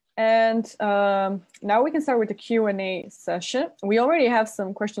 And now we can start with the Q&A session. We already have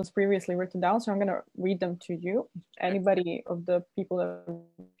some questions previously written down, so I'm going to read them to you. Anybody of the people that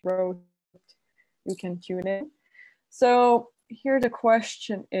wrote, you can tune in. So here the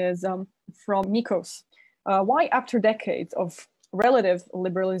question is from Nikos. Why, after decades of relative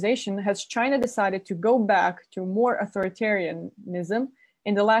liberalization, has China decided to go back to more authoritarianism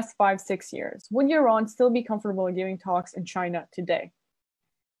in the last 5-6 years? Would Yaron still be comfortable giving talks in China today?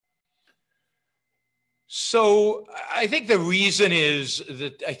 So I think the reason is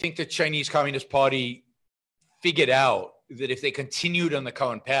that I think the Chinese Communist Party figured out that if they continued on the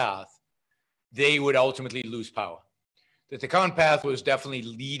current path, they would ultimately lose power. That the current path was definitely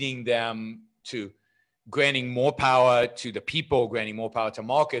leading them to granting more power to the people, granting more power to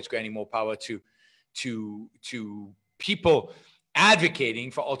markets, granting more power to people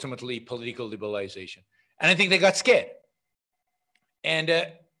advocating for ultimately political liberalization. And I think they got scared. And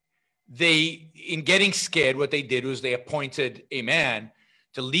in getting scared, what they did was they appointed a man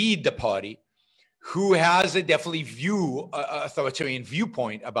to lead the party who has a definitely authoritarian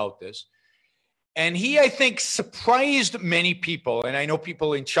viewpoint about this. And he, I think, surprised many people. And I know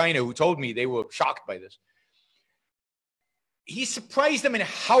people in China who told me they were shocked by this. He surprised them in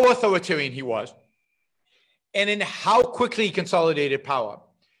how authoritarian he was and in how quickly he consolidated power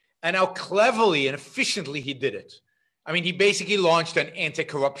and how cleverly and efficiently he did it. I mean, he basically launched an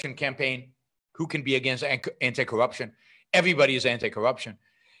anti-corruption campaign. Who can be against anti-corruption? Everybody is anti-corruption.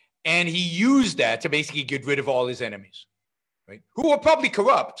 And he used that to basically get rid of all his enemies, right? Who were probably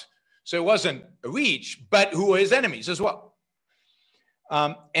corrupt. So it wasn't a reach, but who were his enemies as well.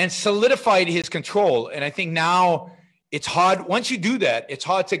 And solidified his control. And I think now it's hard. Once you do that, it's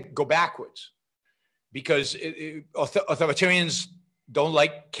hard to go backwards because authoritarians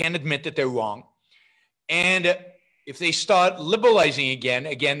can't admit that they're wrong. And if they start liberalizing again,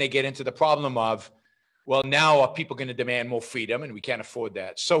 they get into the problem of, well, now are people going to demand more freedom, and we can't afford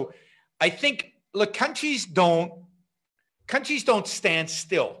that. So I think, look, countries don't stand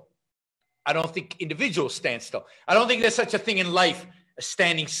still. I don't think individuals stand still. I don't think there's such a thing in life as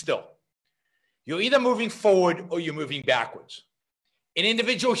standing still. You're either moving forward or you're moving backwards. In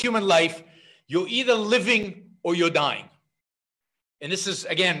individual human life, you're either living or you're dying. And this is,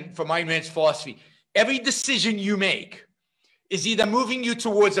 again, from Ayn Rand's philosophy. Every decision you make is either moving you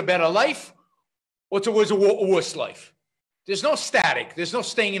towards a better life or towards a worse life. There's no static. There's no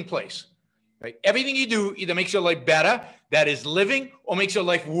staying in place. Right? Everything you do either makes your life better, that is living, or makes your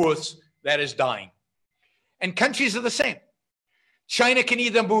life worse, that is dying. And countries are the same. China can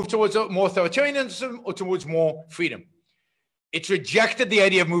either move towards more authoritarianism or towards more freedom. It's rejected the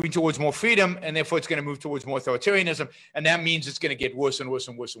idea of moving towards more freedom, and therefore it's going to move towards more authoritarianism. And that means it's going to get worse and worse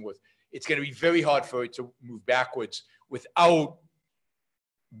and worse and worse. It's going to be very hard for it to move backwards without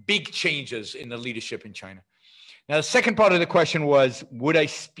big changes in the leadership in China. Now, the second part of the question was, would I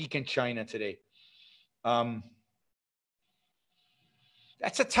speak in China today? That's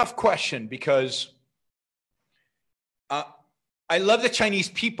a tough question because I love the Chinese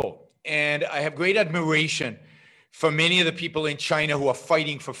people, and I have great admiration for many of the people in China who are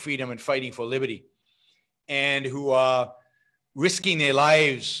fighting for freedom and fighting for liberty, and who are risking their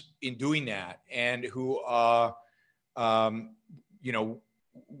lives in doing that, and who are,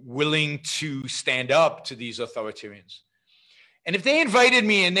 willing to stand up to these authoritarians. And if they invited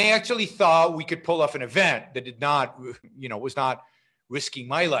me and they actually thought we could pull off an event that did not, was not risking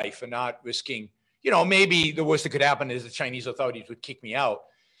my life and not risking, maybe the worst that could happen is the Chinese authorities would kick me out.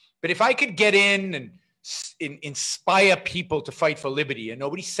 But if I could get in and inspire people to fight for liberty, and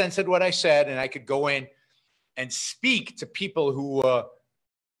nobody censored what I said, and I could go in and speak to people who were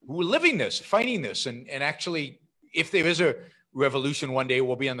living this, fighting this, and actually, if there is a revolution one day,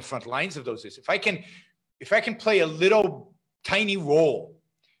 we'll be on the front lines of those. If I can play a little tiny role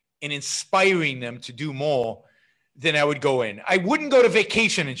in inspiring them to do more, then I would go in. I wouldn't go to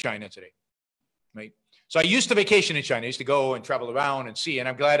vacation in China today, right? So I used to vacation in China. I used to go and travel around and see, and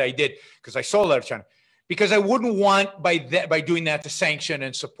I'm glad I did because I saw a lot of China. Because I wouldn't want by doing that to sanction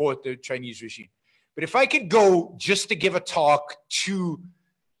and support the Chinese regime. But if I could go just to give a talk to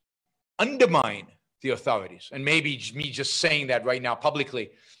undermine the authorities, and maybe me just saying that right now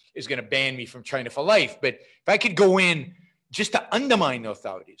publicly is going to ban me from China for life. But if I could go in just to undermine the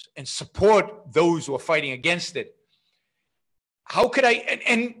authorities and support those who are fighting against it, how could I,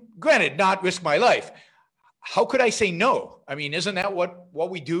 and granted, not risk my life, how could I say no? I mean, isn't that what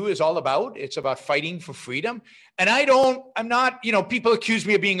we do is all about? It's about fighting for freedom. And I'm not, people accuse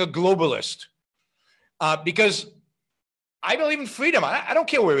me of being a globalist because I believe in freedom. I don't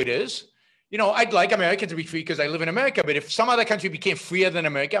care where it is. I'd like America to be free because I live in America, but if some other country became freer than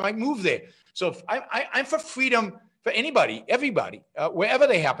America, I might move there. So if I'm for freedom for anybody, everybody, wherever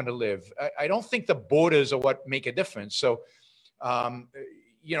they happen to live. I don't think the borders are what make a difference. So,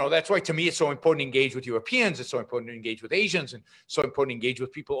 that's why to me it's so important to engage with Europeans. It's so important to engage with Asians, and so important to engage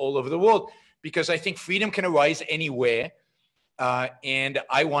with people all over the world, because I think freedom can arise anywhere. And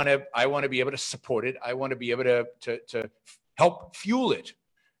I want to be able to support it. I want to be able to help fuel it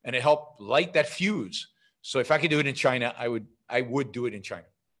and to help light that fuse. So if I could do it in China, I would do it in China.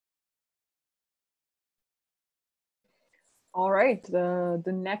 All right. The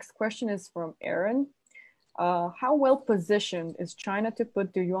next question is from Aaron. How well positioned is China to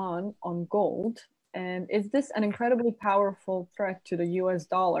put the yuan on gold? And is this an incredibly powerful threat to the US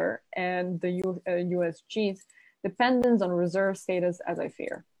dollar and the USG's dependence on reserve status, as I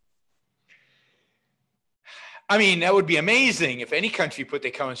fear? I mean, that would be amazing if any country put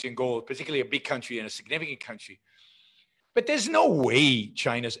their currency in gold, particularly a big country and a significant country. But there's no way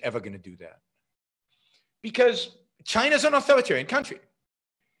China's ever going to do that, because China's an authoritarian country.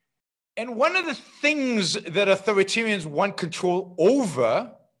 And one of the things that authoritarians want control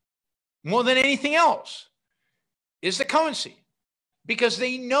over more than anything else is the currency, because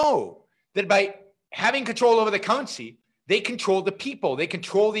they know that by having control over the currency, they control the people, they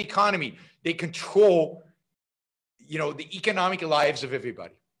control the economy, they control, the economic lives of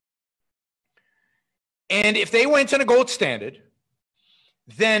everybody. And if they went on a gold standard,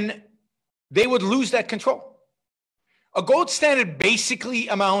 then they would lose that control. A gold standard basically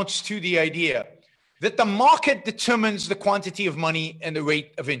amounts to the idea that the market determines the quantity of money and the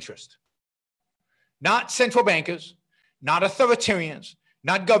rate of interest. Not central bankers, not authoritarians,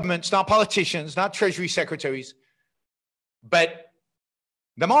 not governments, not politicians, not treasury secretaries, but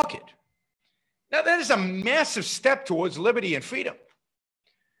the market. Now, that is a massive step towards liberty and freedom.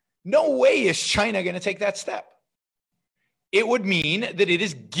 No way is China going to take that step. It would mean that it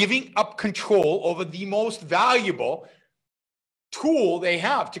is giving up control over the most valuable tool they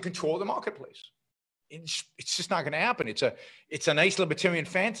have to control the marketplace. It's just not going to happen. It's a nice libertarian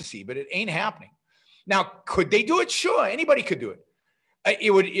fantasy, but it ain't happening. Now, could they do it? Sure, anybody could do it.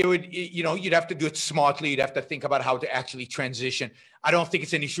 You'd have to do it smartly. You'd have to think about how to actually transition. I don't think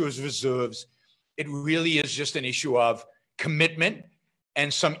it's an issue of reserves. It really is just an issue of commitment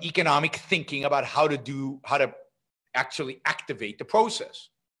and some economic thinking about how to actually activate the process.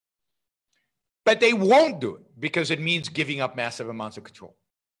 But they won't do it because it means giving up massive amounts of control.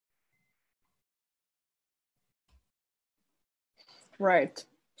 Right.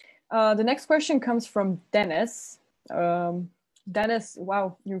 The next question comes from Dennis. Dennis,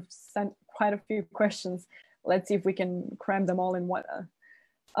 wow, you've sent quite a few questions. Let's see if we can cram them all in one.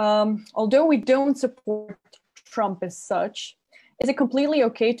 Although we don't support Trump as such, is it completely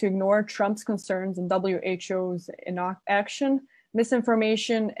okay to ignore Trump's concerns and WHO's inaction,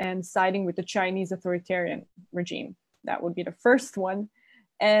 misinformation, and siding with the Chinese authoritarian regime? That would be the first one.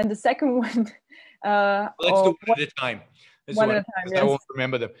 And the second one... let's do one at a time. One at a time, yes. I won't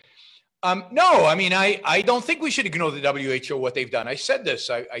remember them. No, I mean, I don't think we should ignore the WHO, what they've done. I said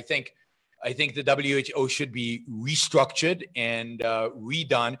this. I think the WHO should be restructured and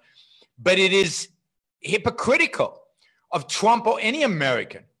redone. But it is hypocritical of Trump or any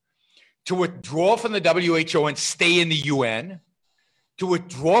American to withdraw from the WHO and stay in the UN, to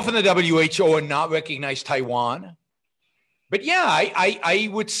withdraw from the WHO and not recognize Taiwan. But yeah, I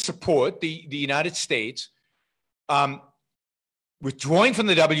would support the United States withdrawing from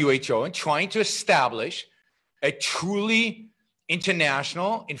the WHO and trying to establish a truly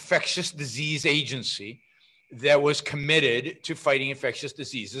international infectious disease agency that was committed to fighting infectious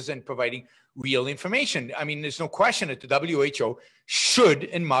diseases and providing real information. I mean, there's no question that the WHO should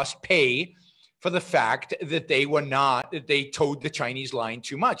and must pay for the fact that they towed the Chinese line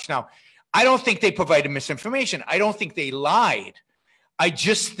too much. Now, I don't think they provided misinformation. I don't think they lied. I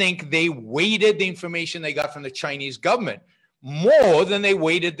just think they weighted the information they got from the Chinese government more than they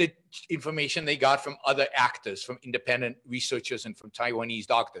weighted the information they got from other actors, from independent researchers and from Taiwanese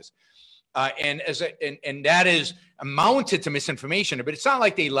doctors. And that is amounted to misinformation, but it's not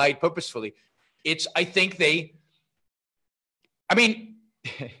like they lied purposefully.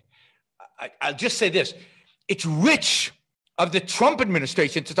 I'll just say this. It's rich of the Trump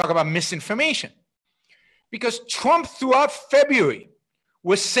administration to talk about misinformation, because Trump throughout February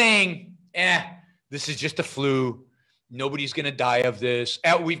was saying, this is just a flu. Nobody's going to die of this.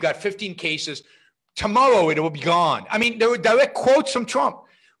 We've got 15 cases. Tomorrow it will be gone. I mean, there were direct quotes from Trump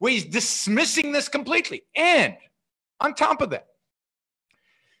where he's dismissing this completely. And on top of that,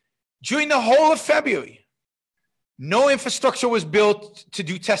 during the whole of February, no infrastructure was built to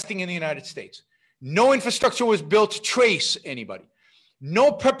do testing in the United States. No infrastructure was built to trace anybody.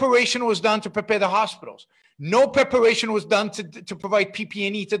 No preparation was done to prepare the hospitals. No preparation was done to provide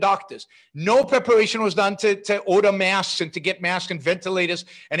PPE to doctors. No preparation was done to order masks and to get masks and ventilators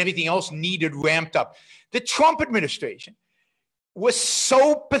and everything else needed ramped up. The Trump administration was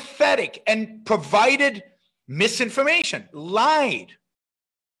so pathetic and provided misinformation, lied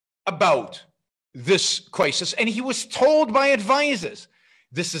about this crisis. And he was told by advisors,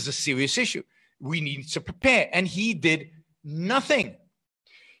 this is a serious issue. We need to prepare. And he did nothing.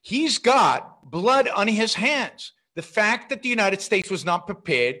 He's got blood on his hands. The fact that the United States was not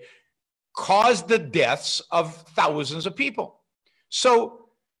prepared caused the deaths of thousands of people. So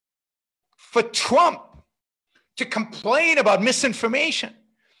for Trump to complain about misinformation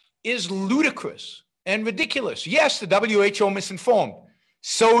is ludicrous and ridiculous. Yes, the WHO misinformed.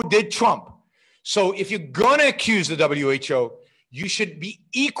 So did Trump. So if you're going to accuse the WHO, you should be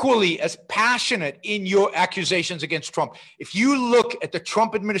equally as passionate in your accusations against Trump. If you look at the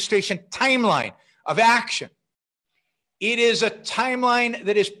Trump administration timeline of action, it is a timeline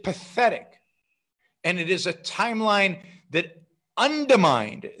that is pathetic. And it is a timeline that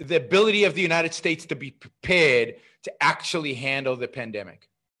undermined the ability of the United States to be prepared to actually handle the pandemic.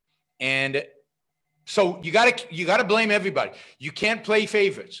 And so you gotta blame everybody. You can't play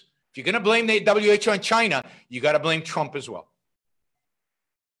favorites. If you're gonna blame the WHO and China, you gotta blame Trump as well.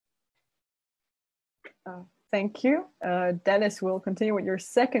 Thank you. Dennis will continue with your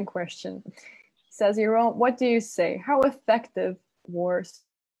second question. He says, Yaron, what do you say? How effective were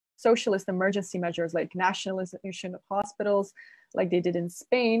socialist emergency measures like nationalization of hospitals, like they did in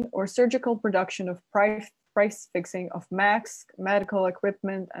Spain, or surgical production of price fixing of masks, medical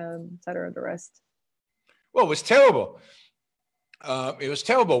equipment, et cetera, the rest? Well, it was terrible. It was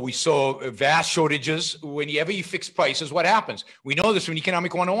terrible. We saw vast shortages. Whenever you fix prices, what happens? We know this from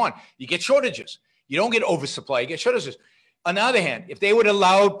Economic 101. You get shortages. You don't get oversupply, you get shortages. On the other hand, if they would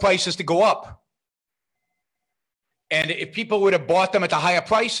allow prices to go up, and if people would have bought them at the higher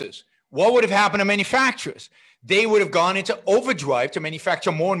prices, what would have happened to manufacturers? They would have gone into overdrive to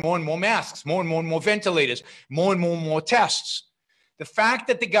manufacture more and more masks, more and more ventilators, more and more tests. The fact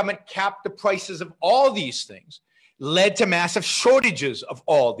that the government capped the prices of all these things led to massive shortages of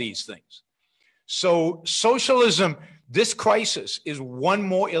all these things. So socialism, this crisis is one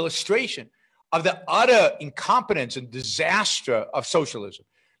more illustration of the utter incompetence and disaster of socialism.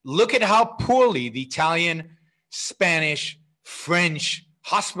 Look at how poorly the Italian, Spanish, French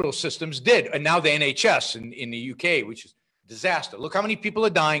hospital systems did, and now the NHS in the UK, which is a disaster. Look how many people are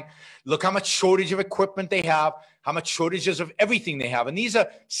dying. Look how much shortage of equipment they have, how much shortages of everything they have. And these are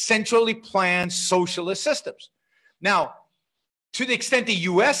centrally planned socialist systems. Now, to the extent the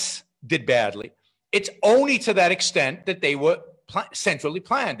US did badly, it's only to that extent that they were centrally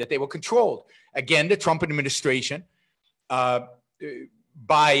planned, that they were controlled. Again, the Trump administration,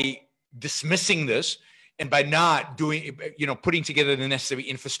 by dismissing this, and by not doing, putting together the necessary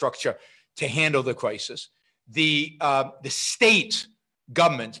infrastructure to handle the crisis, the state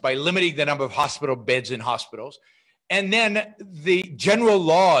governments, by limiting the number of hospital beds in hospitals, and then the general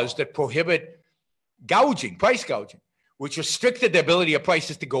laws that prohibit price gouging, which restricted the ability of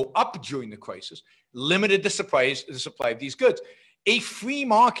prices to go up during the crisis, limited the supply of these goods. A free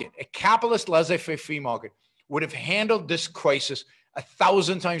market, a capitalist laissez-faire free market, would have handled this crisis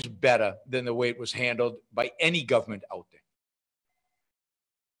 1,000 times better than the way it was handled by any government out there.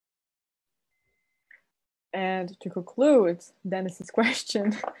 And to conclude Dennis's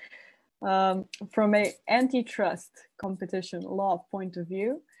question, from an antitrust competition law point of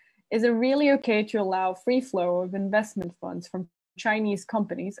view, is it really okay to allow free flow of investment funds from Chinese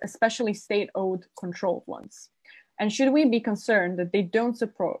companies, especially state-owned controlled ones? And should we be concerned that they don't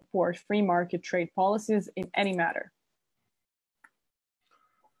support free market trade policies in any matter?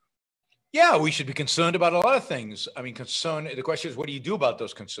 Yeah, we should be concerned about a lot of things. I mean, the question is, what do you do about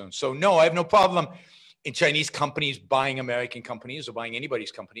those concerns? So no, I have no problem in Chinese companies buying American companies or buying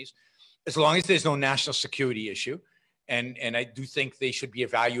anybody's companies, as long as there's no national security issue. And I do think they should be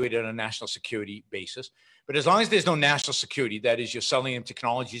evaluated on a national security basis. But as long as there's no national security, that is, you're selling them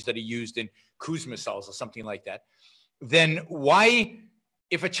technologies that are used in cruise missiles or something like that, then why,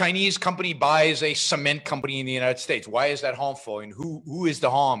 if a Chinese company buys a cement company in the United States, why is that harmful? And who is the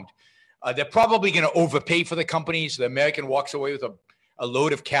harmed? They're probably going to overpay for the companies. The American walks away with a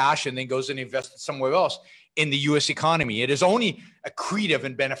load of cash and then goes and invests somewhere else in the U.S. economy. It is only accretive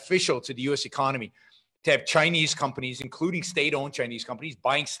and beneficial to the U.S. economy to have Chinese companies, including state-owned Chinese companies,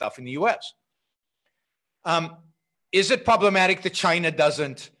 buying stuff in the U.S. Is it problematic that China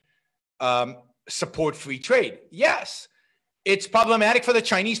doesn't support free trade? Yes. It's problematic for the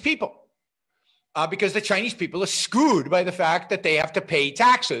Chinese people. Because the Chinese people are screwed by the fact that they have to pay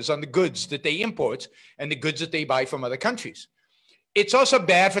taxes on the goods that they import and the goods that they buy from other countries. It's also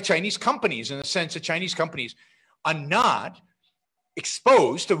bad for Chinese companies in the sense that Chinese companies are not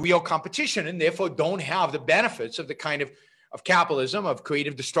exposed to real competition and therefore don't have the benefits of the kind of capitalism, of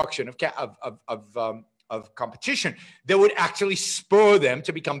creative destruction, of competition that would actually spur them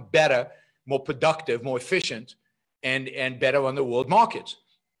to become better, more productive, more efficient, and better on the world markets.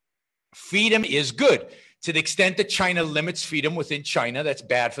 Freedom is good. To the extent that China limits freedom within China, that's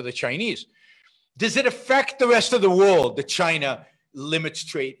bad for the Chinese. Does it affect the rest of the world that China limits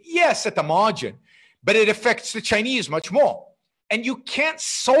trade? Yes, at the margin, but it affects the Chinese much more. And you can't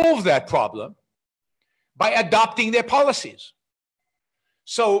solve that problem by adopting their policies.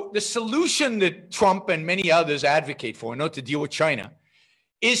 So the solution that Trump and many others advocate for in order to deal with China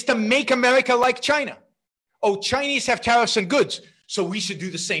is to make America like China. Oh, Chinese have tariffs on goods, so we should do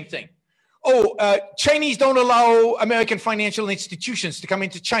the same thing. Oh, Chinese don't allow American financial institutions to come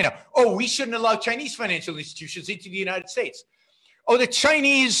into China. Oh, we shouldn't allow Chinese financial institutions into the United States. Oh, the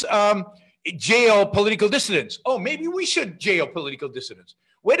Chinese jail political dissidents. Oh, maybe we should jail political dissidents.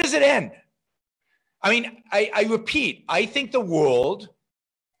 Where does it end? I mean, I repeat, I think the world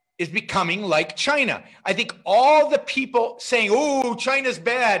is becoming like China. I think all the people saying, oh, China's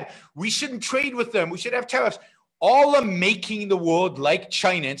bad, we shouldn't trade with them, we should have tariffs, all are making the world like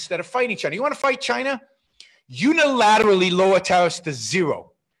China instead of fighting China. You want to fight China? Unilaterally lower tariffs to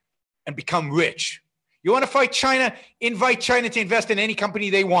zero and become rich. You want to fight China? Invite China to invest in any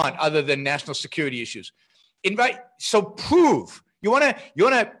company they want other than national security issues. So prove. You want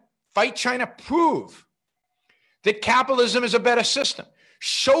to fight China? Prove that capitalism is a better system.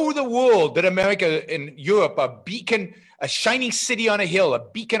 Show the world that America and Europe are a beacon, a shining city on a hill,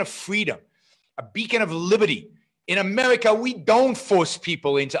 a beacon of freedom, a beacon of liberty. In America, we don't force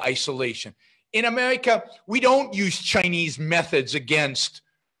people into isolation. In America, we don't use Chinese methods against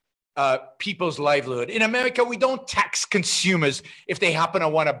people's livelihood. In America, we don't tax consumers if they happen to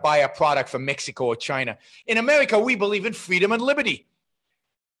want to buy a product from Mexico or China. In America, we believe in freedom and liberty.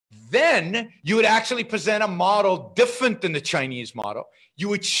 Then you would actually present a model different than the Chinese model. You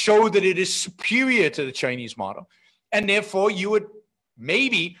would show that it is superior to the Chinese model. And therefore, you would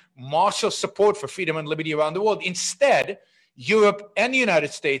maybe marshal support for freedom and liberty around the world. Instead, Europe and the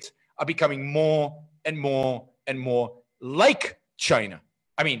United States are becoming more and more and more like China.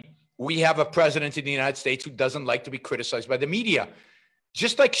 I mean, we have a president in the United States who doesn't like to be criticized by the media,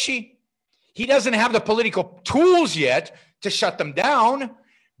 just like Xi. He doesn't have the political tools yet to shut them down.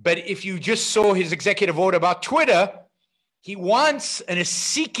 But if you just saw his executive order about Twitter, he wants and is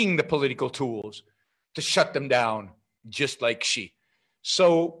seeking the political tools to shut them down, just like Xi.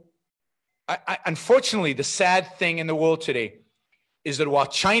 So unfortunately, the sad thing in the world today is that while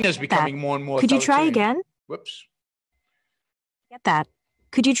China is becoming more and more Could you try again? Whoops. Get that.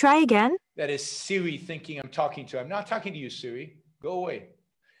 Could you try again? That is Siri thinking I'm talking to. I'm not talking to you, Siri. Go away.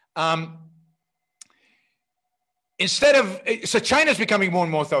 So China's becoming more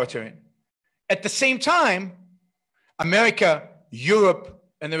and more authoritarian. At the same time, America, Europe,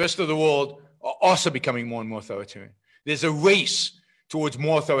 and the rest of the world are also becoming more and more authoritarian. There's a race towards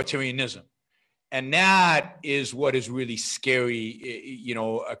more authoritarianism. And that is what is really scary.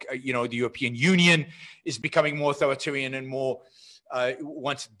 The European Union is becoming more authoritarian and more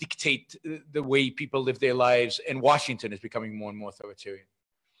wants to dictate the way people live their lives. And Washington is becoming more and more authoritarian.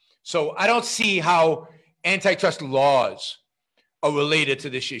 So I don't see how antitrust laws are related to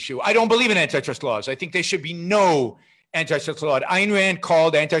this issue. I don't believe in antitrust laws. I think there should be no antitrust law. Ayn Rand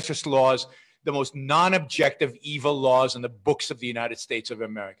called antitrust laws the most non-objective evil laws in the books of the United States of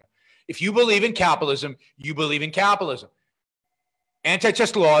America. If you believe in capitalism, you believe in capitalism.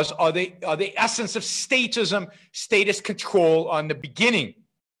 Antitrust laws are the essence of statism, status control on the beginning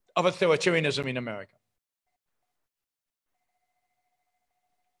of authoritarianism in America.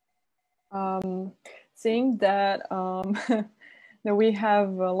 Seeing that that we have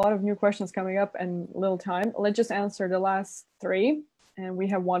a lot of new questions coming up and little time, let's just answer the last three, and we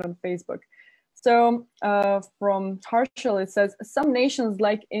have one on Facebook. So from Harshal, it says, some nations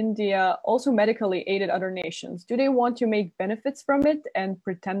like India also medically aided other nations. Do they want to make benefits from it and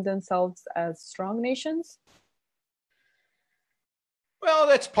pretend themselves as strong nations? Well,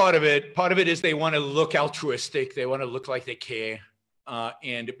 that's part of it. Part of it is they want to look altruistic. They want to look like they care.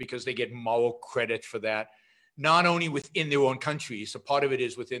 And because they get moral credit for that, not only within their own country. So part of it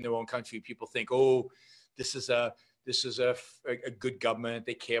is within their own country. People think, oh, this is a good government.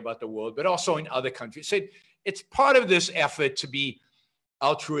 They care about the world, but also in other countries. So it's part of this effort to be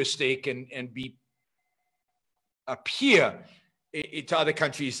altruistic and appear to other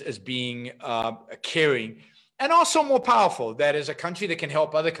countries as being caring and also more powerful. That is, a country that can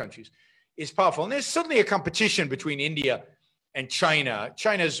help other countries is powerful. And there's certainly a competition between India and China.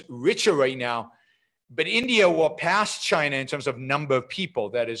 China's richer right now, but India will pass China in terms of number of people.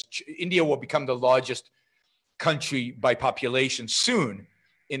 That is, India will become the largest country by population soon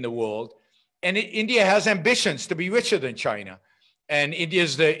in the world. And India has ambitions to be richer than China. And India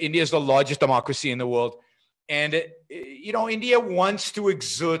is the largest democracy in the world. And, India wants to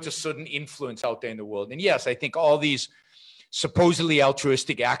exert a certain influence out there in the world. And yes, I think all these supposedly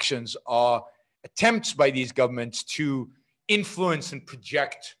altruistic actions are attempts by these governments to influence and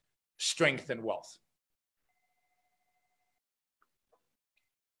project strength and wealth.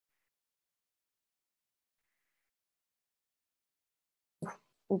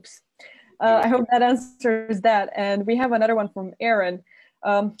 Oops. I hope that answers that. And we have another one from Aaron.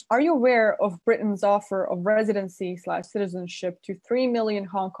 Are you aware of Britain's offer of residency/citizenship to 3 million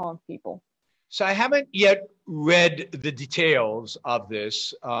Hong Kong people? So I haven't yet read the details of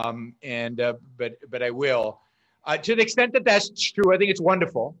this, but I will. To the extent that that's true, I think it's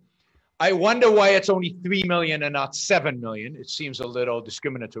wonderful. I wonder why it's only 3 million and not 7 million. It seems a little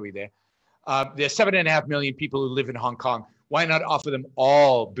discriminatory there. There's 7.5 million people who live in Hong Kong. Why not offer them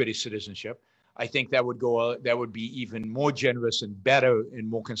all British citizenship? I think that would be even more generous and better and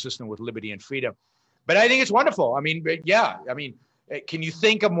more consistent with liberty and freedom. But I think it's wonderful. I mean, yeah, I mean, can you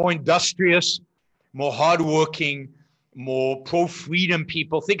think of more industrious, more hardworking, more pro-freedom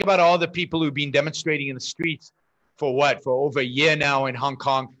people? Think about all the people who've been demonstrating in the streets for over a year now in Hong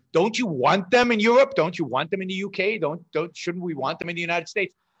Kong. Don't you want them in Europe? Don't you want them in the UK? Shouldn't we want them in the United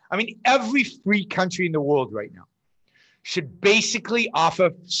States? I mean, every free country in the world right now should basically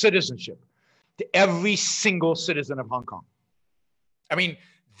offer citizenship to every single citizen of Hong Kong. I mean,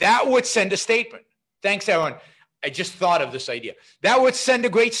 that would send a statement. Thanks, Aaron. I just thought of this idea. That would send a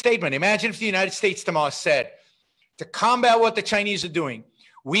great statement. Imagine if the United States tomorrow said, to combat what the Chinese are doing,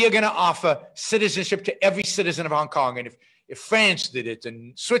 we are going to offer citizenship to every citizen of Hong Kong. And if France did it,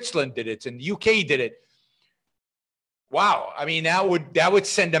 and Switzerland did it, and the UK did it, wow. I mean, that would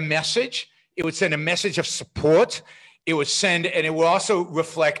send a message. It would send a message of support. It would send, and it would also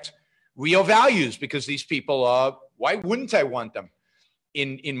reflect real values, because these people are, why wouldn't I want them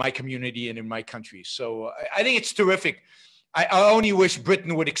in my community and in my country? So I think it's terrific. I only wish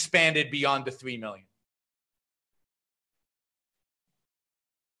Britain would expand it beyond the 3 million.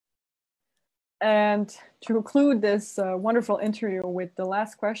 And to conclude this wonderful interview with the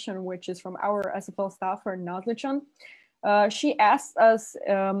last question, which is from our SFL staffer, Nazlichan. She asked us,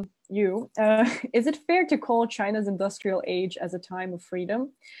 is it fair to call China's industrial age as a time of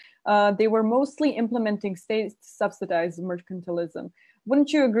freedom? They were mostly implementing state-subsidized mercantilism.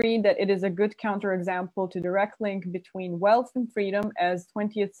 Wouldn't you agree that it is a good counterexample to direct link between wealth and freedom, as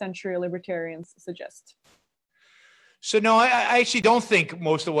 20th century libertarians suggest? So no, I actually don't think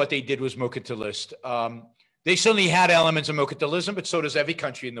most of what they did was mercantilist. They certainly had elements of mercantilism, but so does every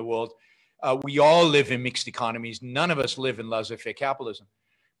country in the world. We all live in mixed economies. None of us live in laissez-faire capitalism.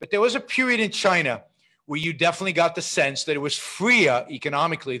 But there was a period in China where you definitely got the sense that it was freer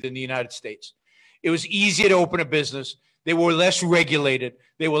economically than the United States. It was easier to open a business. They were less regulated.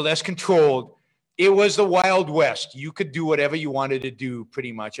 They were less controlled. It was the Wild West. You could do whatever you wanted to do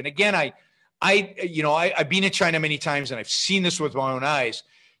pretty much. And again, I've been in China many times and I've seen this with my own eyes.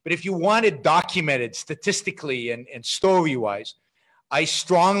 But if you want it documented statistically and story-wise, I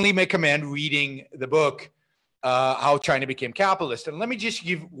strongly recommend reading the book, How China Became Capitalist. And let me just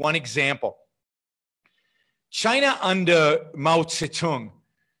give one example. China under Mao Zedong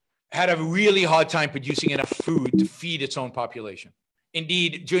had a really hard time producing enough food to feed its own population.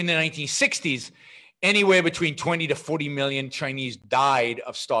 Indeed, during the 1960s, anywhere between 20 to 40 million Chinese died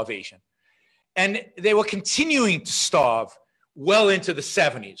of starvation. And they were continuing to starve well into the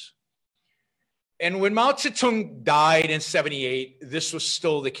 70s. And when Mao Zedong died in 78, this was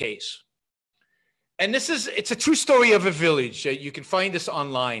still the case. And it's a true story of a village. You can find this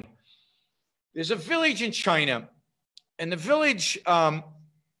online. There's a village in China, and the village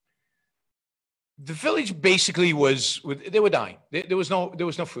basically they were dying. There was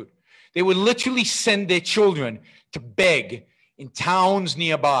no food. They would literally send their children to beg in towns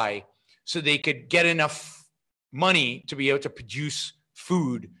nearby so they could get enough money to be able to produce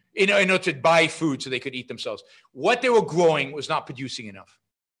food, in order to buy food so they could eat themselves. What they were growing was not producing enough.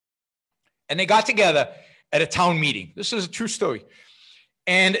 And they got together at a town meeting. This is a true story.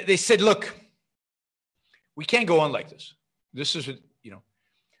 And they said, look, we can't go on like this. This is,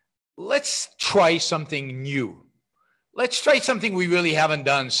 let's try something new. Let's try something we really haven't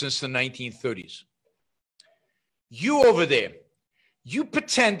done since the 1930s. You over there, you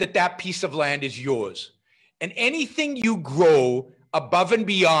pretend that piece of land is yours. And anything you grow above and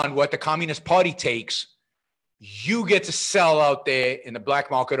beyond what the Communist Party takes, you get to sell out there in the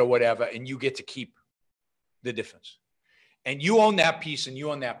black market or whatever, and you get to keep the difference. And you own that piece and you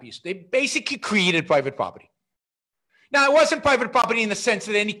own that piece. They basically created private property. Now, it wasn't private property in the sense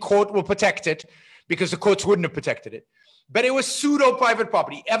that any court will protect it, because the courts wouldn't have protected it. But it was pseudo-private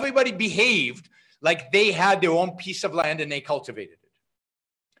property. Everybody behaved like they had their own piece of land and they cultivated it.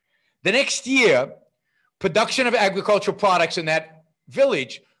 The next year, production of agricultural products in that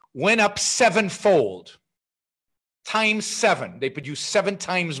village went up sevenfold, times 7. They produced 7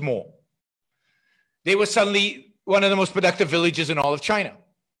 times more. They were suddenly one of the most productive villages in all of China.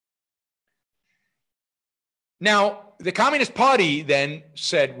 Now, the Communist Party then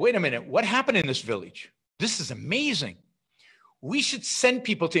said, wait a minute, what happened in this village? This is amazing. We should send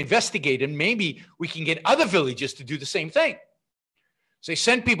people to investigate, and maybe we can get other villages to do the same thing. So they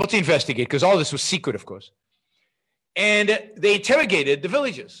sent people to investigate, because all this was secret, of course. And they interrogated the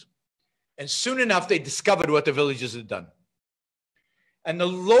villages. And soon enough, they discovered what the villages had done. And the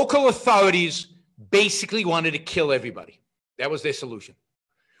local authorities basically wanted to kill everybody. That was their solution.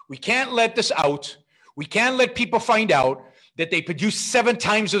 We can't let this out. We can't let people find out that they produced 7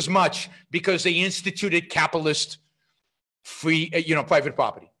 times as much because they instituted capitalist free, private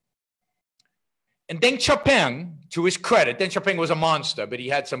property. And Deng Xiaoping, to his credit, Deng Xiaoping was a monster, but he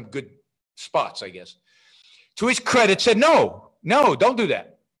had some good spots, I guess. To his credit, said, no, don't do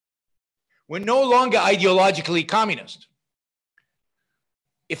that. We're no longer ideologically communist.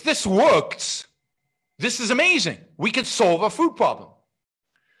 If this works, this is amazing. We could solve our food problem.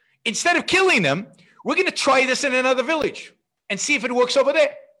 Instead of killing them, we're going to try this in another village and see if it works over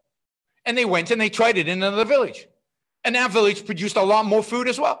there. And they went and they tried it in another village. And that village produced a lot more food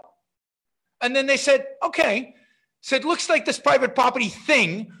as well. And then they said, okay, so it looks like this private property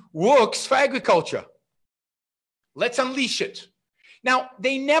thing works for agriculture. Let's unleash it. Now,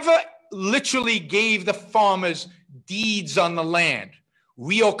 they never literally gave the farmers deeds on the land,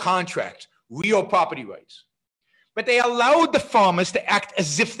 real contracts, real property rights. But they allowed the farmers to act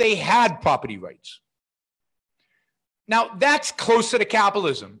as if they had property rights. Now, that's closer to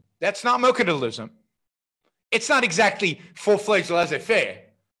capitalism. That's not mercantilism. It's not exactly full-fledged laissez-faire.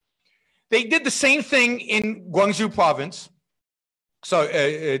 They did the same thing in Guangzhou province. So,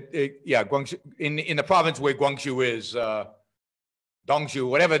 Guangzhou, in the province where Guangzhou is, Dongzhou,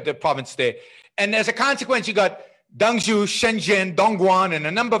 whatever the province there. And as a consequence, you got Dongzhou, Shenzhen, Dongguan, and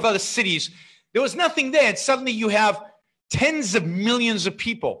a number of other cities. There was nothing there. And suddenly you have tens of millions of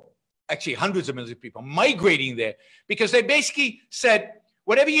people, actually hundreds of millions of people, migrating there because they basically said,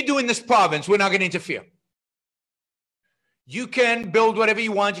 whatever you do in this province, we're not going to interfere. You can build whatever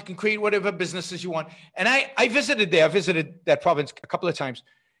you want. You can create whatever businesses you want. And I visited there. I visited that province a couple of times.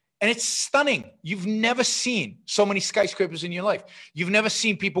 And it's stunning. You've never seen so many skyscrapers in your life. You've never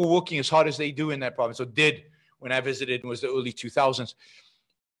seen people working as hard as they do in that province, or did when I visited. It was the early 2000s.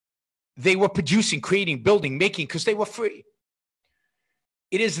 They were producing, creating, building, making, because they were free.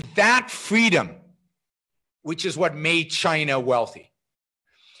 It is that freedom which is what made China wealthy.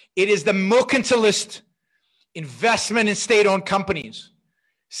 It is the mercantilist investment in state-owned companies,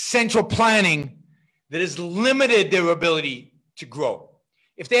 central planning that has limited their ability to grow.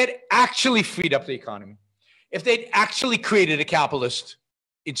 If they had actually freed up the economy, if they'd actually created a capitalist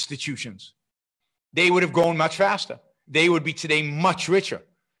institutions, they would have grown much faster. They would be today much richer.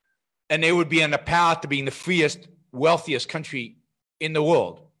 And they would be on the path to being the freest, wealthiest country in the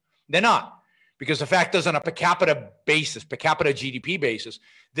world. They're not. Because the fact is, on a per capita basis, per capita GDP basis,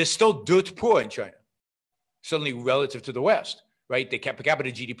 they're still dirt poor in China. Certainly relative to the West, right? The per capita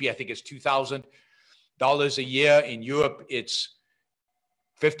GDP, I think, is $2,000 a year. In Europe, it's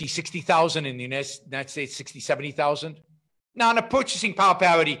 50, 60,000. In the United States, 60, 70,000. Now, on a purchasing power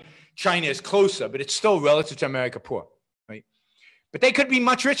parity, China is closer, but it's still relative to America poor, right? But they could be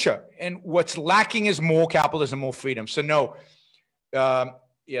much richer. And what's lacking is more capitalism, more freedom. So no,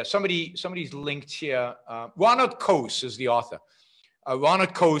 somebody's linked here. Ronald Coase is the author.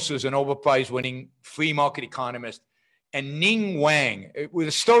 Ronald Coase is a Nobel Prize winning free market economist. And Ning Wang,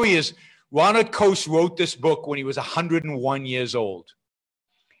 the story is Ronald Coase wrote this book when he was 101 years old.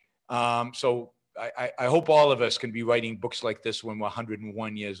 So I hope all of us can be writing books like this when we're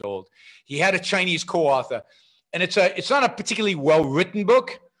 101 years old. He had a Chinese co-author, and it's not a particularly well-written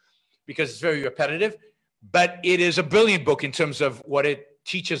book because it's very repetitive, but it is a brilliant book in terms of what it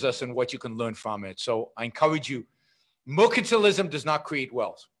teaches us and what you can learn from it. So I encourage you. Mercantilism does not create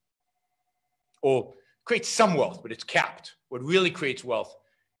wealth, or creates some wealth, but it's capped. What really creates wealth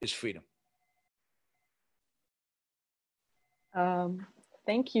is freedom.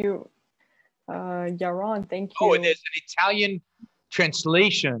 Thank you, Yaron. Thank you. Oh, and there's an Italian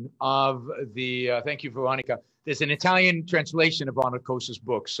translation of the, thank you, Veronica. There's an Italian translation of Ronald Coase's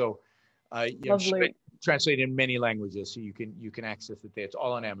book. So Lovely. Translated in many languages, so you can access it there. It's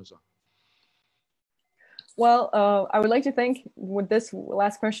all on Amazon. Well, I would like to thank, with this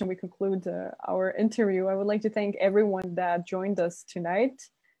last question, we conclude our interview. I would like to thank everyone that joined us tonight.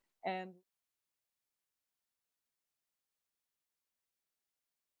 And